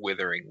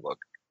withering look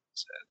and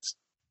says,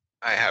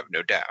 I have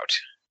no doubt.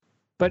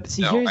 But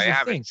see, No, here's I the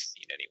haven't thing.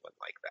 seen anyone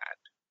like that.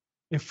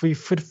 If we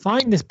could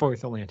find this boy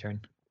with a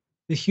lantern,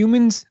 the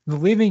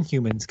living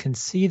humans can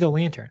see the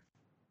lantern.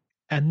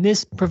 And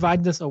this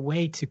provides us a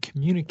way to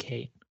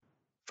communicate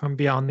from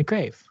beyond the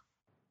grave.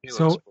 He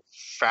So- looks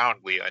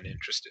profoundly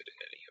uninterested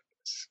in any of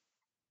this.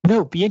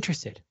 No, be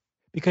interested.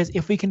 Because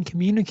if we can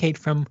communicate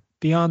from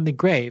beyond the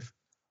grave,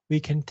 we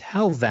can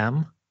tell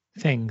them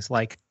things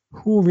like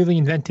who really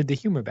invented the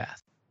humor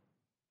bath.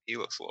 He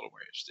looks a little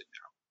more interested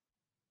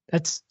now.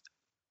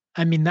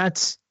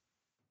 That's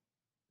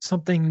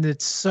something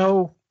that's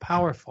so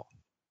powerful.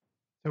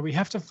 So we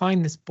have to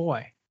find this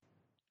boy.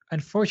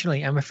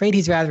 Unfortunately, I'm afraid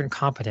he's rather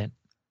incompetent.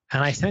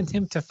 And I sent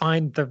him to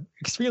find the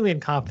extremely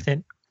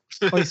incompetent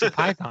Oyster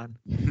Python.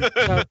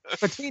 So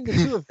between the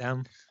two of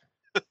them,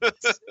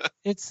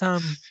 it's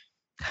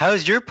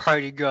How's your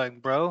party going,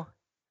 bro?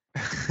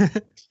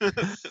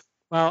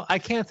 well, I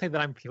can't say that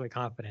I'm really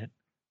confident.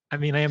 I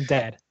mean, I am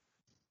dead.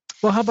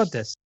 Well, how about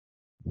this?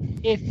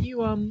 If you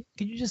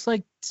could you just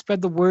like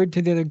spread the word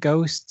to the other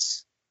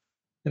ghosts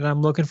that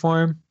I'm looking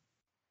for him?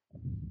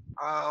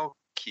 I'll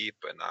keep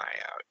an eye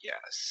out,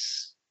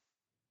 yes.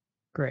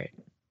 Great,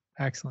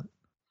 excellent.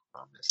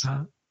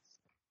 Promise.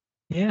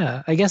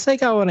 Yeah, I guess I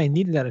got what I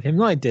needed out of him.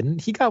 No, I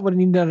didn't. He got what I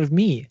needed out of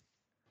me.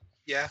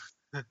 Yeah.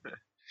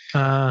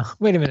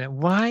 Wait a minute.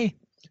 Why?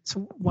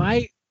 So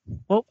why?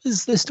 What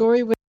was the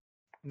story with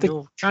the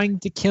No. trying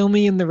to kill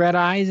me and the red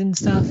eyes and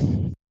stuff?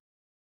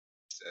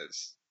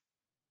 Says,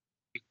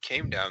 you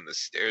came down the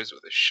stairs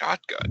with a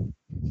shotgun.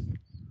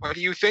 Why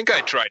do you think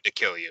I tried to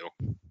kill you?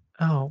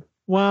 Oh,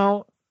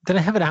 well, did I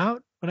have it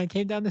out when I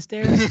came down the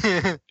stairs?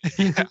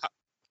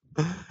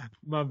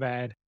 My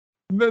bad.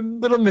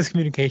 Little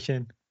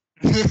miscommunication.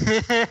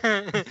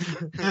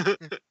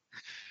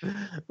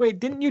 Wait,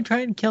 didn't you try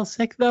and kill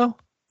Sick though?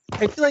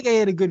 I feel like I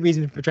had a good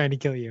reason for trying to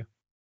kill you.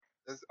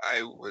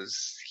 I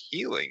was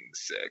healing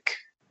Sick.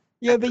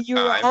 Yeah, At the but you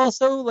were time.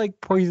 also like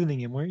poisoning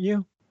him, weren't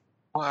you?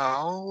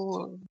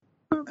 Well,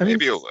 I mean,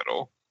 maybe a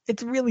little.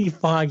 it's really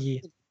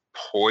foggy.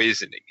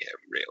 Poisoning him,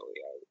 really.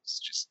 I was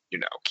just,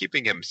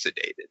 keeping him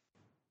sedated.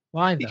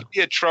 Why He though? could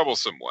be a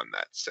troublesome one,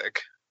 that Sick.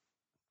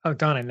 Oh,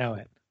 don't I know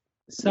it?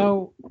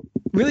 So,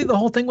 really, the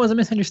whole thing was a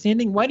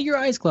misunderstanding. Why do your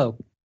eyes glow?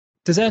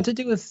 Does that have to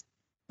do with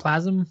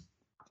plasm?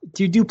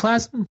 Do you do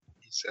plasm?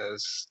 He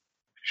says,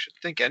 I should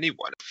think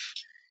anyone of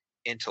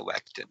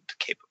intellect and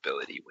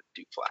capability would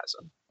do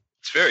plasm.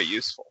 It's very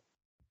useful.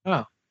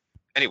 Oh.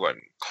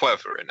 Anyone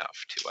clever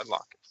enough to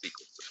unlock its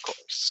secrets, of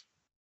course.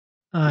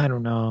 I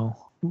don't know.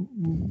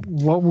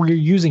 What were you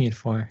using it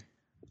for?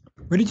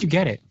 Where did you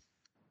get it?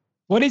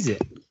 What is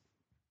it?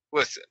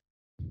 Listen,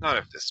 none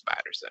of this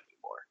matters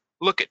anymore.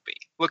 Look at me.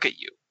 Look at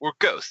you. We're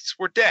ghosts.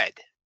 We're dead.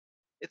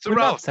 It's We're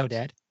irrelevant. not so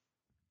dead.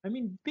 I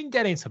mean, being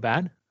dead ain't so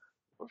bad.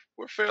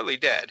 We're fairly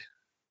dead.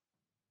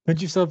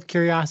 Don't you still have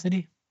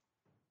curiosity?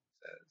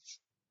 Says,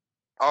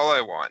 all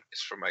I want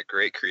is for my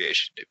great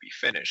creation to be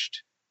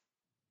finished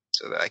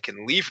so that I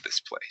can leave this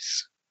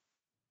place.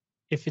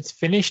 If it's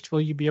finished,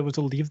 will you be able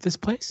to leave this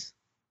place?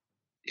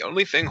 The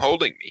only thing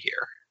holding me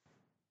here.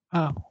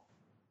 Oh.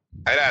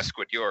 I'd ask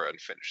what your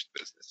unfinished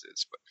business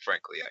is, but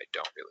frankly, I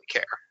don't really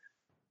care.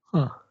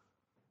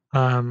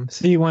 Huh.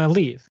 So you want to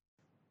leave?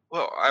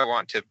 Well, I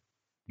want to,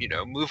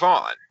 move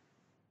on.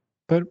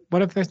 But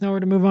what if there's nowhere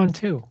to move on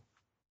to?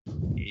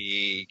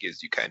 He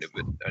gives you kind of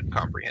an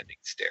uncomprehending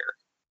stare.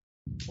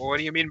 Well, what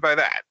do you mean by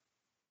that?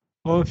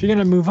 Well, if you're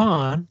gonna move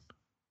on,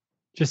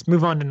 just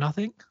move on to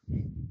nothing.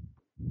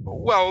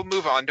 Well,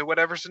 move on to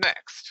whatever's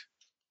next.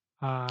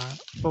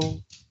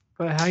 But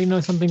how do you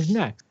know something's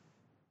next?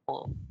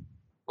 Well,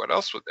 what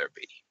else would there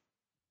be?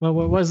 Well,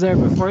 what was there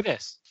before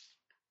this?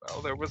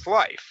 Well, there was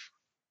life.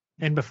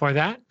 And before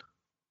that?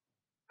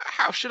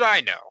 How should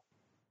I know?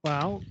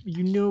 Well,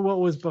 you knew what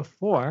was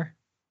before.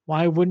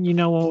 Why wouldn't you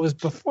know what was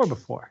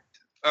before?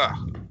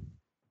 Ugh.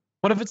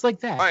 What if it's like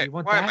that? Why You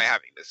want am that? I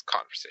having this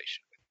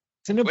conversation?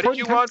 It's an What did important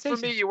you want from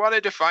conversation. me? You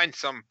wanted to find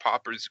some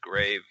pauper's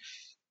grave.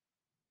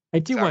 I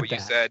Is do that want what you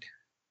that. said?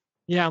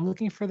 Yeah, I'm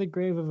looking for the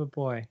grave of a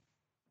boy.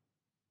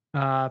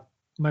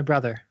 My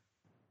brother.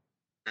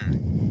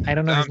 I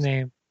don't know his Sounds-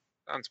 name.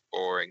 Sounds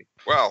boring.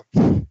 Well,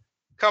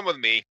 come with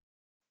me.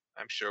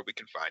 I'm sure we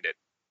can find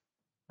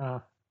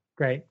it.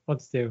 Great.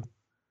 Let's do.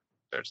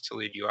 Starts to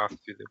lead you off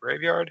through the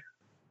graveyard.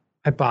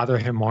 I bother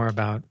him more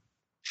about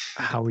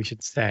how we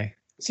should stay.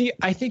 See,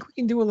 I think we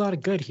can do a lot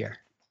of good here.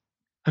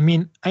 I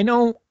mean, I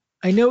know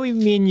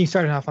me and you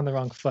started off on the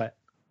wrong foot.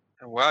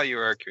 And while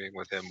you're arguing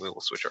with him, we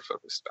will switch our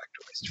focus back to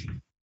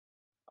Oyster.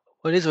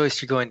 What is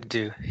Oyster going to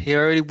do? He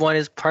already won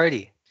his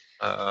party.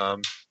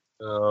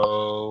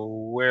 So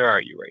where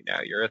are you right now?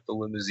 You're at the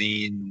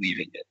limousine,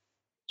 leaving it.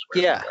 That's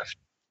where Yeah. we left.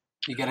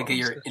 You gotta What get was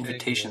your the thing?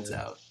 invitations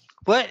out.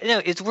 What? No,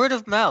 it's word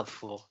of mouth,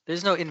 fool.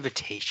 There's no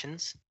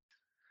invitations.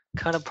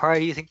 What kind of party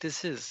do you think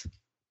this is?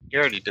 You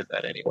already did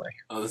that anyway.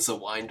 Oh, this is a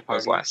wine That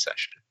was party. last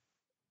session.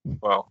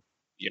 Well,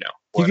 You can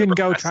whatever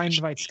go last try and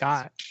session invite means.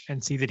 Scott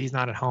and see that he's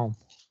not at home.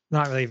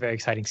 Not really a very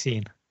exciting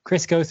scene.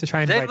 Chris goes to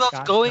try and They invite love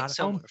Scott. going not at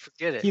somewhere. home.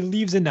 Forget it. He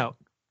leaves a note.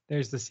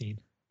 There's the scene.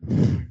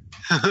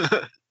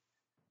 I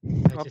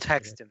I'll just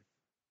text him.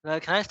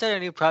 Can I start a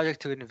new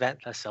project to invent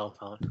a cell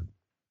phone?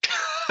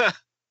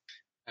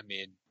 I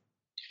mean,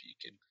 if you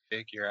can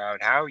figure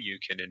out how you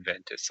can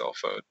invent a cell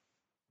phone,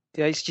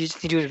 Yeah, you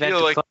just need to invent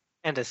feel a like- phone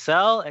and a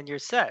cell, and you're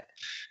set.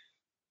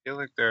 I feel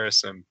like there are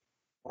some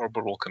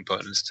orbital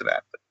components to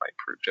that might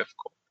prove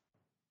difficult.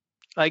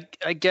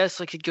 I guess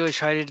I could go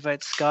try to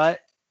invite Scott,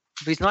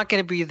 but he's not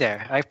going to be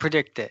there. I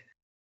predict it.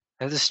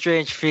 I have a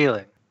strange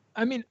feeling.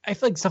 I mean, I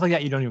feel like stuff like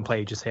that you don't even play.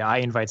 You just say, I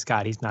invite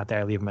Scott. He's not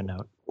there. Leave him a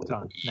note.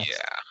 Done. Next. Yeah,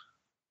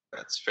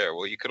 that's fair.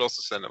 Well, you could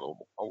also send him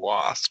a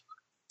wasp.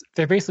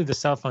 They're basically the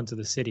cell phones of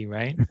the city,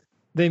 right?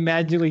 They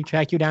magically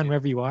track you down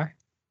wherever you are.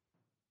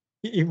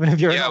 Even if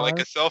you're Yeah, in like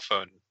Oz. a cell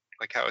phone.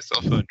 Like how a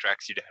cell phone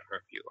tracks you down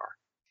wherever you are.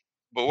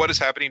 But what is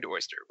happening to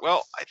Oyster?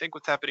 Well, I think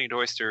what's happening to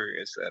Oyster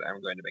is that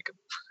I'm going to make a move.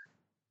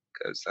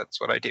 Because that's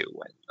what I do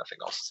when nothing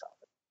else is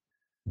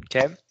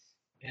happening. Okay?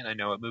 And I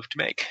know what move to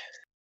make.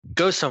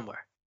 Go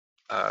somewhere.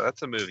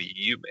 That's a movie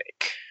you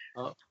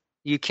make.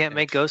 You can't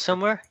make go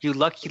somewhere? You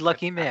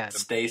lucky man.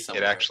 Stay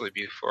somewhere. It actually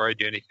before I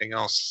do anything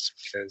else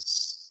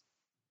because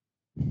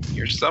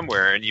you're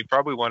somewhere and you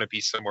probably want to be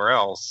somewhere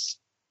else,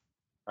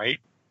 right?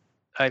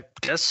 I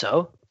guess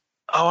so.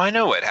 Oh, I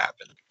know what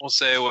happened. We'll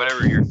say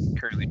whatever you're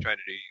currently trying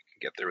to do, you can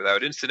get there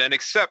without incident,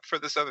 except for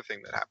this other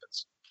thing that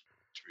happens.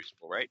 It's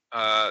reasonable,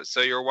 right?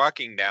 So you're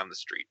walking down the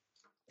street.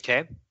 Okay?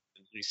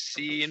 And you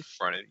see in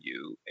front of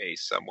you a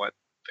somewhat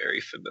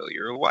very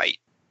familiar light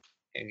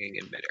hanging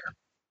in midair.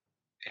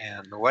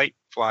 And the light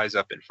flies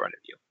up in front of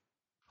you.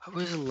 What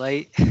was the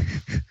light?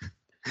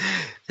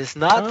 It's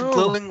not the Oh.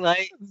 glowing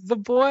light. The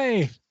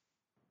boy.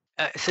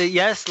 So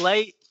yes,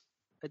 light.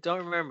 I don't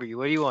remember you.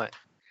 What do you want?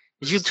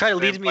 Did you try to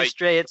lead me Light.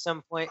 astray at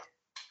some point?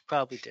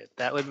 Probably did.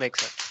 That would make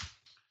sense.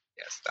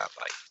 Yes, that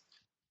light.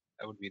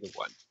 That would be the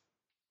one.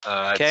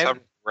 Okay. It's up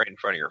right in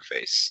front of your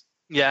face.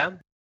 Yeah.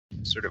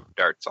 Sort of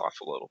darts off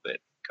a little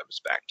bit,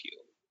 comes back to you,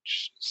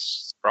 which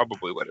is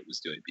probably what it was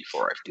doing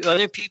before. Do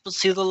other people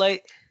see the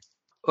light,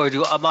 or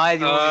am I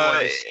the only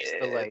one who sees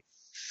the light?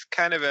 It's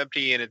kind of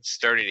empty and it's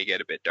starting to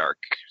get a bit dark,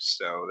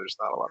 so there's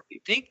not a lot of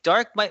people. I think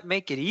dark might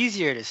make it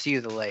easier to see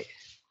the light.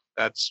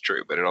 That's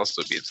true, but it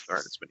also means there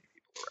aren't as many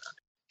people around.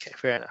 Okay,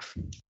 fair enough.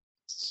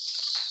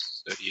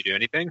 So do you do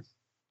anything?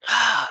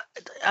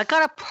 I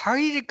got a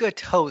party to go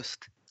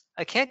toast.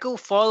 I can't go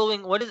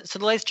following. What is it? So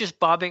the light's just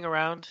bobbing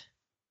around.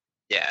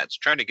 Yeah, it's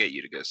trying to get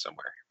you to go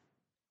somewhere.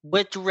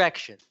 What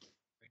direction?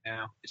 Right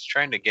now, it's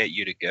trying to get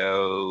you to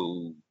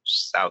go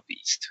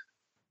southeast.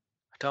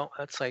 I don't.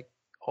 That's like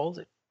hold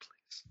it,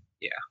 please.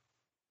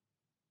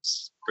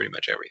 It's pretty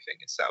much everything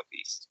is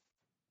southeast.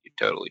 You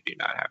totally do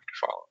not have to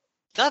follow.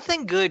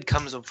 Nothing good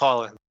comes of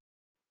following.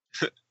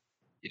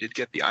 You did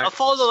get the I'll iron.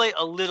 follow the light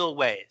a little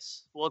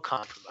ways. We'll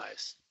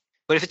compromise.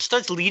 But if it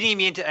starts leading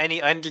me into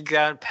any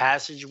underground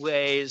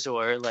passageways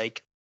or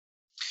like,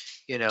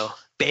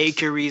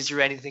 bakeries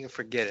or anything,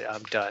 forget it.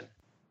 I'm done.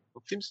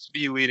 It seems to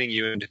be leading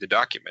you into the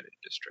documented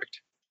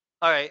district.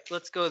 All right,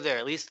 let's go there.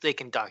 At least they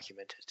can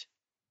document it.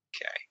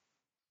 Okay.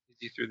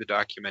 Leads you through the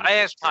documented I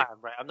have district. time,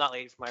 right? I'm not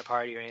late for my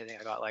party or anything.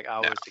 I got like No,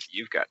 hours.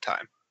 you've got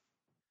time.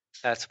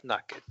 That's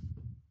not good.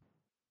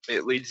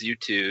 It leads you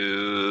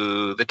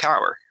to the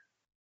tower.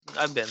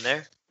 I've been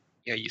there.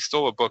 Yeah, you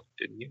stole a book,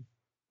 didn't you?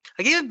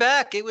 I gave it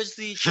back. It was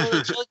the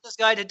Children's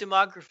Guide to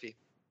Demography.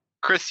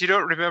 Chris, you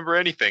don't remember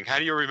anything. How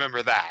do you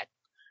remember that?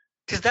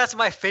 Because that's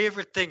my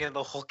favorite thing in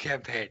the whole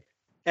campaign.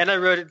 And I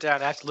wrote it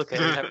down. I have to look at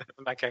it every time I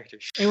put my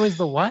characters. It was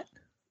the what?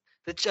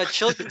 The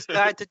Children's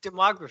Guide to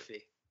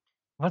Demography.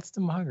 What's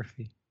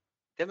demography?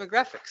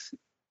 Demographics.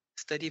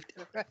 Study of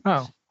demographics.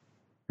 Oh.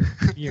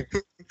 You're-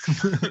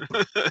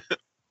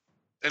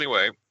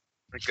 Anyway,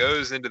 it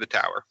goes into the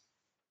tower.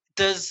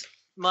 Does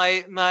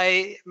my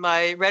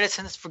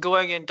reticence for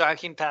going in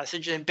darkened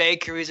passage and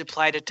bakeries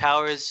apply to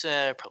towers?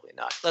 Probably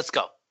not. Let's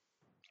go.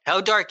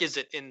 How dark is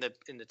it in the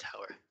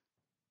tower?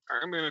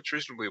 I mean, it's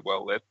reasonably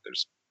well lit.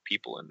 There's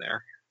people in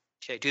there.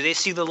 Okay, do they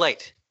see the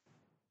light?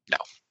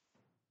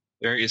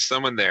 There is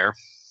someone there.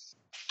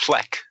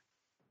 Plek.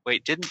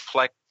 Wait, didn't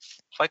Plek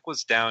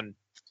was down.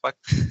 Plek.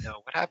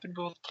 No, what happened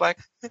with Plek?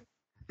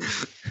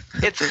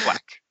 It's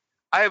Plek.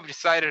 I have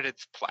decided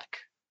it's Plek.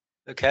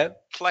 Okay.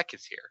 Plek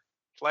is here.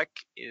 Plek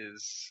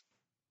is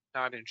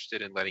not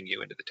interested in letting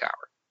you into the tower.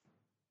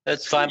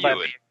 That's Who are fine by you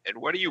me. and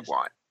what do you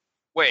want?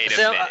 Wait a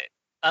So, minute.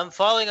 I'm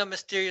following a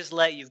mysterious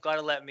light. You've got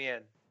to let me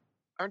in.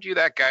 Aren't you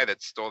that guy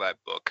that stole that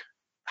book?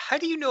 How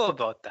do you know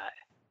about that?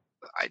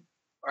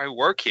 I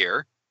work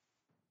here.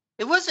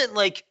 It wasn't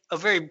like a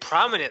very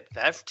prominent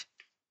theft.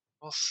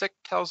 Well, Sick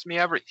tells me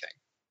everything.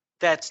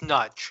 That's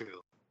not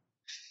true.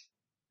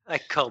 I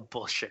call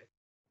bullshit.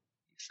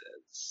 He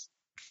says,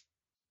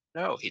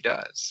 no, he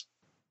does.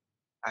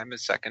 I'm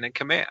his second in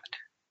command.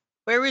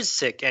 Where is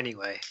Sick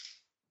anyway?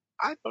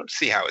 I don't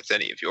see how it's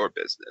any of your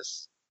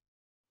business.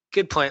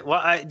 Good point.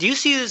 Well, do you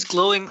see this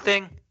glowing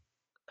thing?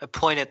 I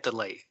point at the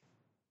light.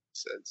 He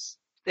says,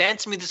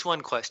 Answer me this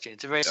one question.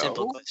 It's a very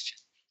simple No. question.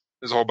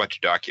 there's a whole bunch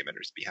of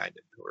documenters behind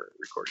him who are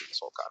recording this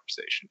whole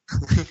conversation.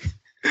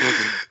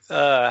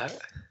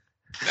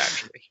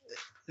 Naturally.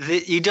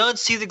 You don't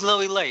see the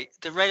glowy light.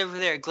 They're right over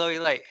there,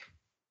 glowy light.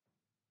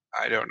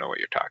 I don't know what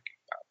you're talking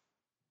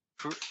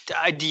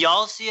Do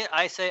y'all see it?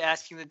 I say,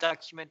 asking the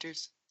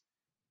documenters.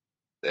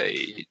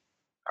 They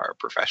are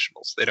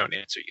professionals. They don't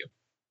answer you.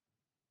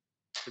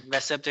 Would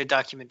mess up their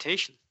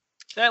documentation.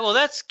 Well,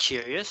 that's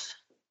curious.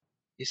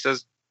 He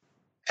says,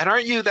 and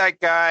aren't you that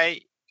guy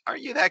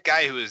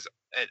who was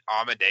at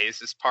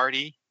Amadeus's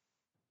party?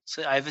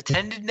 So I've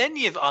attended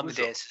many of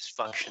Amadeus's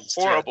functions.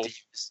 Horrible. throughout the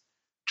years.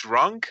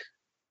 Drunk?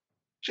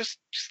 Just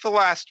the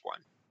last one.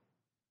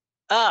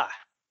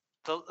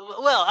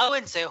 Well, I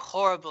wouldn't say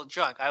horrible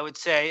drunk. I would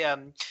say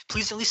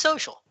pleasantly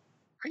social.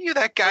 Are you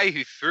that guy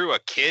who threw a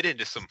kid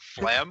into some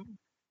phlegm?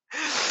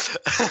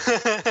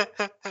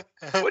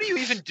 What are you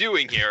even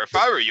doing here? If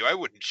I were you, I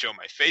wouldn't show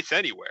my face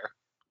anywhere.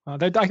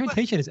 Their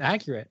documentation is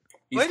accurate.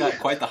 He's got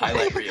quite the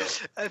highlight reel.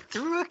 I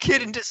threw a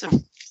kid into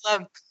some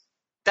phlegm.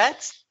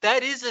 That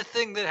is a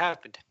thing that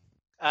happened.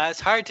 It's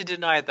hard to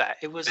deny that.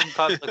 It was in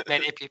public.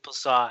 Many people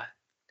saw.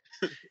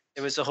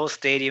 There was a whole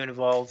stadium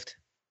involved.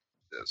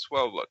 Says,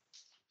 well, look,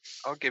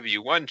 I'll give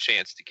you one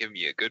chance to give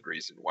me a good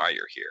reason why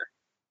you're here.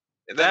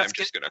 And then I'm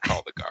just going to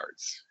call the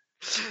guards.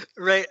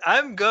 Right,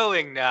 I'm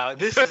going now.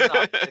 This is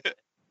not good.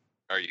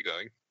 Are you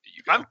going? Do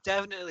you go? I'm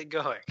definitely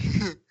going.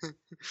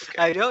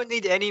 I don't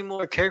need any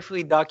more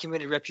carefully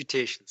documented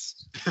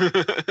reputations.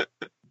 The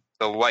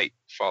light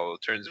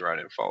turns around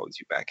and follows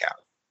you back out.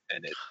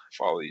 And it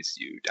follows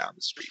you down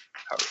the street,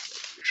 hovering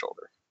over your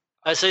shoulder.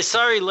 I say,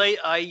 sorry, Light,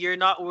 you're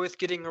not worth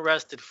getting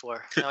arrested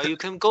for. Now you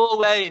can go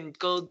away and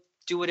go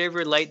do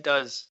whatever Light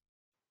does.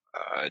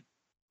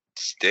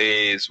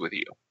 Stays with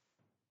you.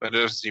 But it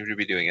doesn't seem to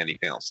be doing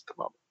anything else at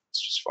the moment.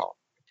 It's just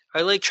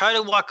following. I try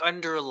to walk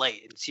under a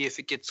light and see if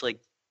it gets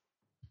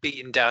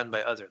beaten down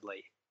by other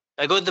light.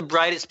 I go to the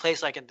brightest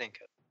place I can think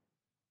of.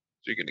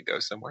 So you're going to go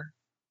somewhere?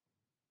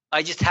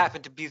 I just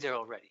happen to be there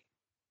already.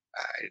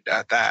 I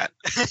doubt that.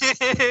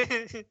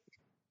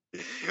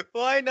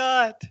 Why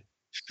not?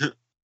 The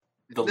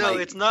No, light,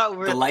 it's not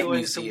worth the light going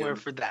museum somewhere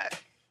for that.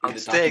 in I'll the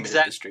stay documented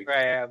exactly district. where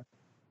I am.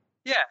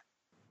 Yeah,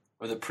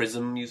 Or the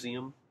Prism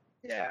Museum.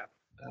 yeah.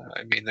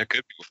 I mean, there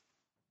could be.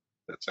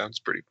 That sounds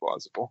pretty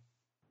plausible.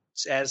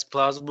 It's as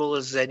plausible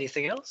as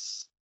anything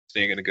else. So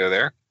you're going to go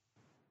there?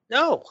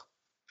 No.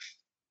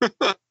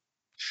 Well,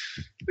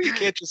 you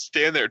can't just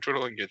stand there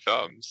twiddling your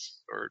thumbs.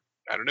 Or,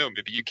 I don't know,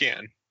 maybe you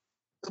can.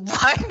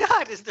 Why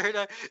not? Is there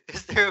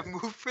a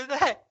move for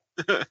that?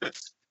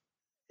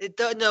 It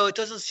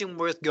doesn't seem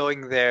worth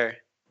going there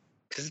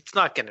because it's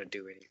not gonna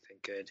do anything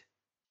good.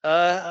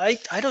 I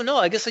don't know.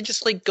 I guess I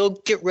just go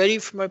get ready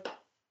for my.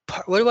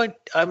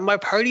 My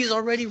party's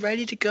already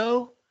ready to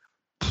go.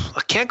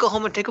 I can't go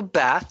home and take a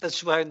bath.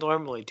 That's what I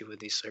normally do in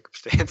these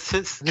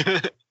circumstances.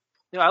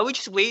 No, I would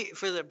just wait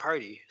for the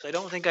party. I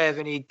don't think I have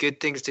any good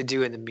things to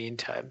do in the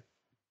meantime.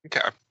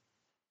 Okay.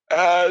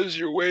 As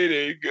you're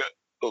waiting,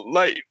 the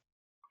light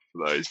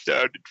flies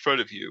down in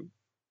front of you,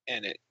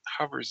 and it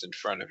hovers in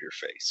front of your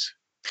face.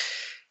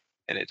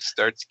 And it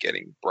starts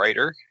getting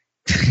brighter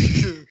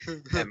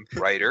and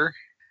brighter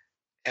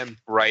and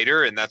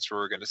brighter, and that's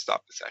where we're going to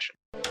stop the session.